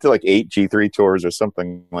 G3 tours or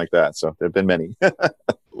something like that. So there've been many.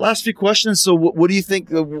 Last few questions. So what do you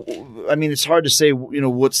think? I mean, it's hard to say,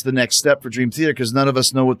 what's the next step for Dream Theater, because none of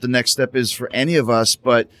us know what the next step is for any of us,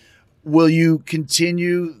 but will you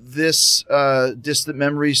continue this Distant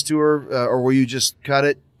Memories tour, or will you just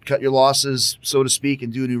cut your losses, so to speak,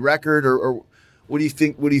 and do a new record, or what do you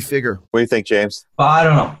think? What do you figure? What do you think, James? I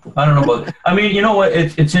don't know about. I mean, you know what?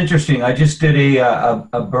 It's interesting. I just did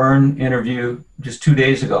a Burn interview just 2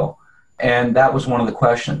 days ago, and that was one of the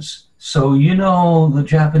questions. So the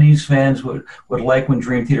Japanese fans would like when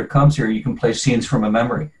Dream Theater comes here, you can play Scenes from a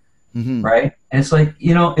Memory, right? And it's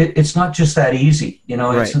it's not just that easy.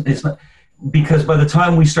 It's not, because by the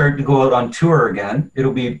time we start to go out on tour again,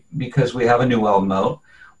 it'll be because we have a new album out.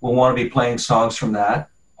 We'll want to be playing songs from that.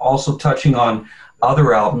 Also touching on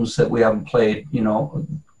other albums that we haven't played,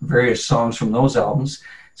 various songs from those albums.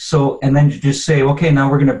 So, and then you just say, okay, now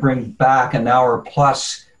we're going to bring back an hour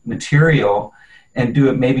plus material and do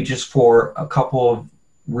it maybe just for a couple of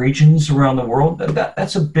regions around the world.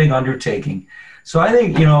 That's a big undertaking. So I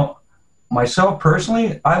think, myself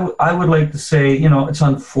personally, I would like to say, it's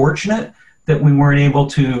unfortunate that we weren't able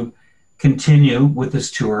to continue with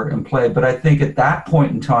this tour and play. But I think at that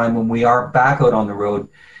point in time, when we are back out on the road,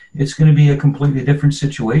 it's going to be a completely different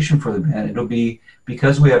situation for the band. It'll be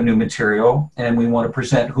because we have new material and we want to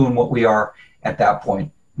present who and what we are at that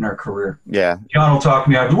point in our career. Yeah. John will talk to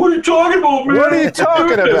me after, what are you talking about, man? What are you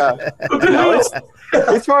talking about?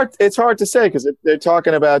 It's hard to say because they're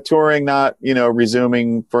talking about touring not,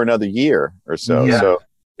 resuming for another year or so. Yeah. So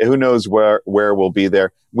who knows where we'll be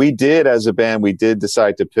there. We did, as a band,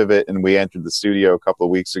 decide to pivot, and we entered the studio a couple of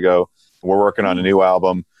weeks ago. We're working on a new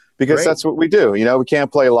album because that's what we do. We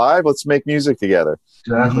can't play live. Let's make music together.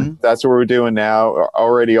 Exactly. That's what we're doing now.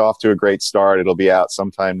 Already off to a great start. It'll be out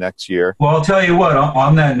sometime next year. Well, I'll tell you what,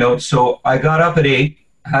 on that note, so I got up at 8,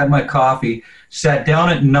 had my coffee, sat down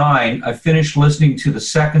at 9. I finished listening to the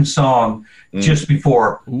second song just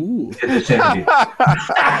before we did this interview.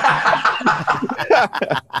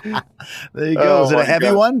 There you go. Was it a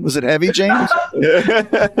heavy one? Was it heavy, James?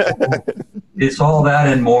 It's all that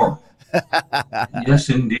and more. Yes,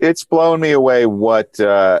 indeed. It's blown me away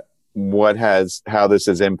how this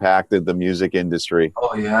has impacted the music industry.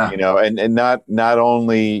 Oh yeah. And not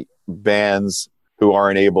only bands who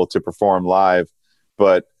aren't able to perform live,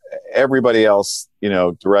 but everybody else,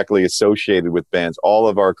 directly associated with bands, all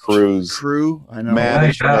of our crew, I know,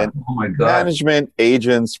 management, Oh my God. management,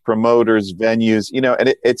 agents, promoters, venues,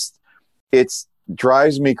 and it's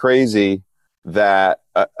drives me crazy that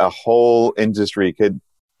a whole industry could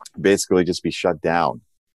basically just be shut down.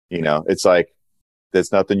 It's like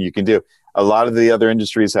there's nothing you can do. A lot of the other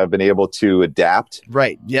industries have been able to adapt.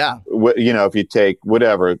 Right. Yeah. If you take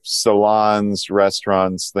whatever, salons,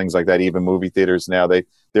 restaurants, things like that, even movie theaters now,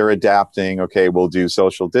 they're adapting. Okay, we'll do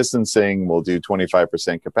social distancing. We'll do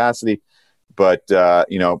 25% capacity. But,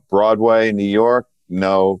 Broadway, New York,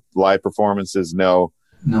 no. Live performances, no.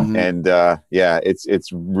 And,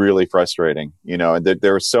 it's really frustrating, and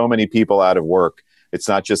there are so many people out of work. It's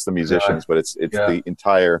not just the musicians, but it's the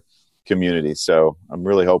entire community. So I'm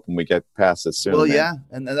really hoping we get past this soon. Well, yeah.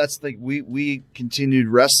 And that's like, we continued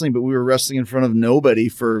wrestling, but we were wrestling in front of nobody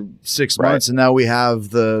for 6 months. And now we have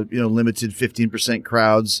the, limited 15%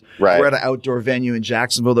 crowds. Right. We're at an outdoor venue in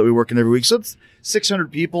Jacksonville that we work in every week. So it's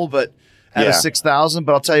 600 people, but out of 6,000.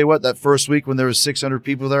 But I'll tell you what, that first week when there was 600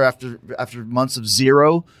 people there after months of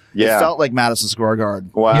zero, it felt like Madison Square Garden.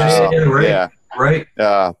 Wow. Right.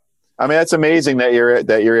 That's amazing that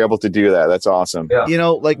you're able to do that. That's awesome. Yeah.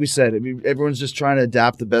 Like we said, everyone's just trying to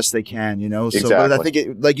adapt the best they can, So, exactly. But I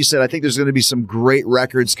think, like you said, I think there's going to be some great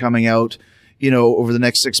records coming out, over the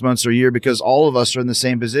next 6 months or a year, because all of us are in the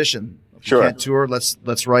same position. If Sure. we can't tour,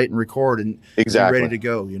 let's write and record and be ready to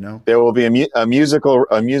go, There will be a musical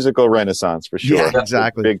renaissance for sure. Yeah,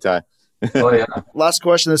 exactly. Big time. Oh yeah. Last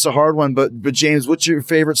question. That's a hard one, but James, what's your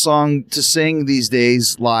favorite song to sing these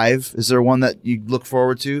days live? Is there one that you look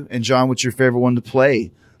forward to? And John, what's your favorite one to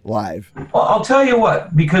play live? Well, I'll tell you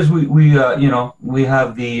what, because we have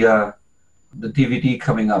the DVD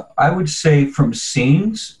coming up. I would say from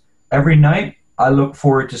Scenes, every night I look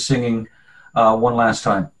forward to singing One Last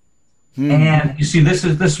Time. And you see, this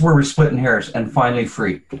is where we're splitting hairs, and Finally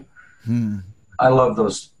Free. I love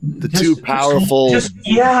those. The two powerful. and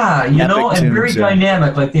very tunes,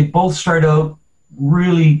 dynamic. Like they both start out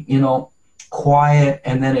really, quiet,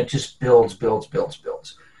 and then it just builds.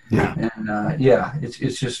 Yeah. And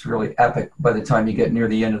it's just really epic by the time you get near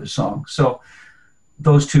the end of the song. So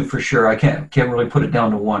those two for sure. I can't really put it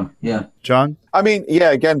down to one. Yeah. John?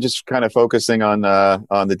 Again, just kind of focusing on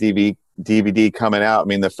the DVD coming out.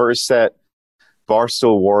 The first set,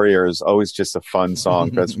 Barstool Warrior, is always just a fun song.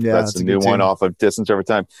 That's the new one off of Distance Over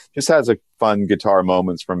Time. Just has a fun guitar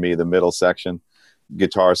moments from me. The middle section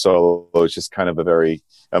guitar solo is just kind of a very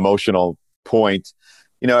emotional point.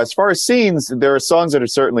 As far as Scenes, there are songs that are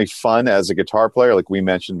certainly fun as a guitar player, like we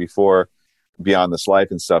mentioned before, Beyond This Life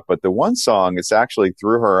and stuff. But the one song, it's actually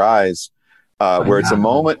Through Her Eyes, where it's a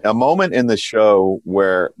moment in the show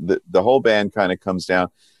where the whole band kind of comes down.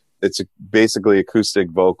 It's basically acoustic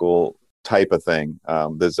vocal type of thing.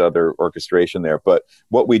 There's other orchestration there, but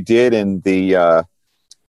what we did in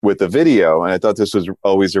with the video, and I thought this was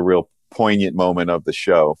always a real poignant moment of the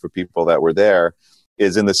show for people that were there,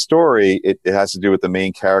 is in the story, it has to do with the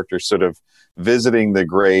main character sort of visiting the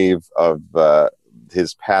grave of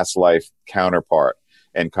his past life counterpart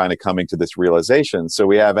and kind of coming to this realization. So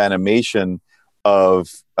we have animation of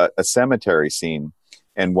a cemetery scene,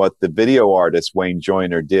 and what the video artist Wayne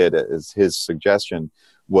Joyner did, as his suggestion,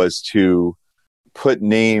 was to put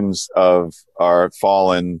names of our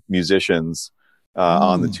fallen musicians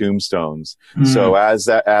on the tombstones. So as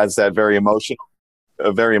that very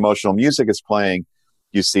emotional music is playing,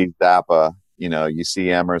 you see Zappa, you see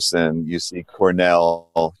Emerson, you see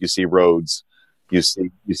Cornell, you see Rhodes, you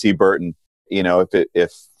see Burton.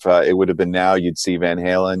 If it would have been now, you'd see Van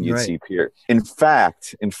Halen, you'd see Peart. In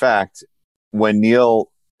fact, when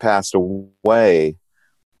Neil passed away,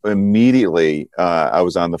 immediately I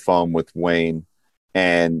was on the phone with Wayne,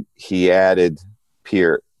 and he added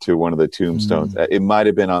Peart to one of the tombstones. It might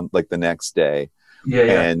have been on like the next day.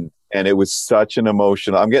 And it was such an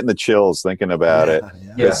emotional, I'm getting the chills thinking about it.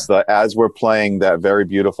 As we're playing that very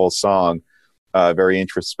beautiful song, very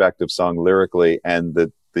introspective song lyrically, and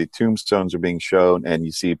the tombstones are being shown and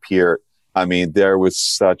you see Peart, I mean, there was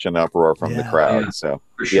such an uproar from the crowd. So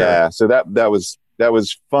so that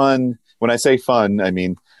was fun. When I say fun, I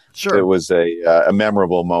mean, it was a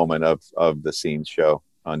memorable moment of the Scenes show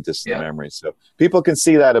on Distant Memories. So people can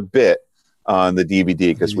see that a bit on the DVD,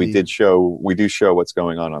 because we do show what's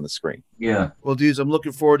going on the screen. Well, dudes, I'm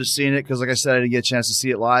looking forward to seeing it, because like I said, I didn't get a chance to see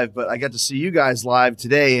it live, but I got to see you guys live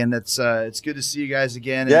today, and it's good to see you guys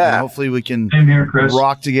again. And hopefully we can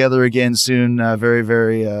rock together again soon, very,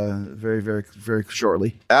 very, very, very, very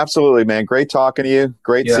shortly. Absolutely, man. Great talking to you.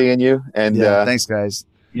 Great seeing you. And thanks, guys.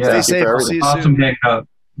 Stay safe. We'll see you awesome soon. hanging out.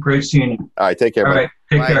 Great seeing you. All right, take care. All right,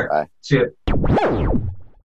 take care. Bye. See you.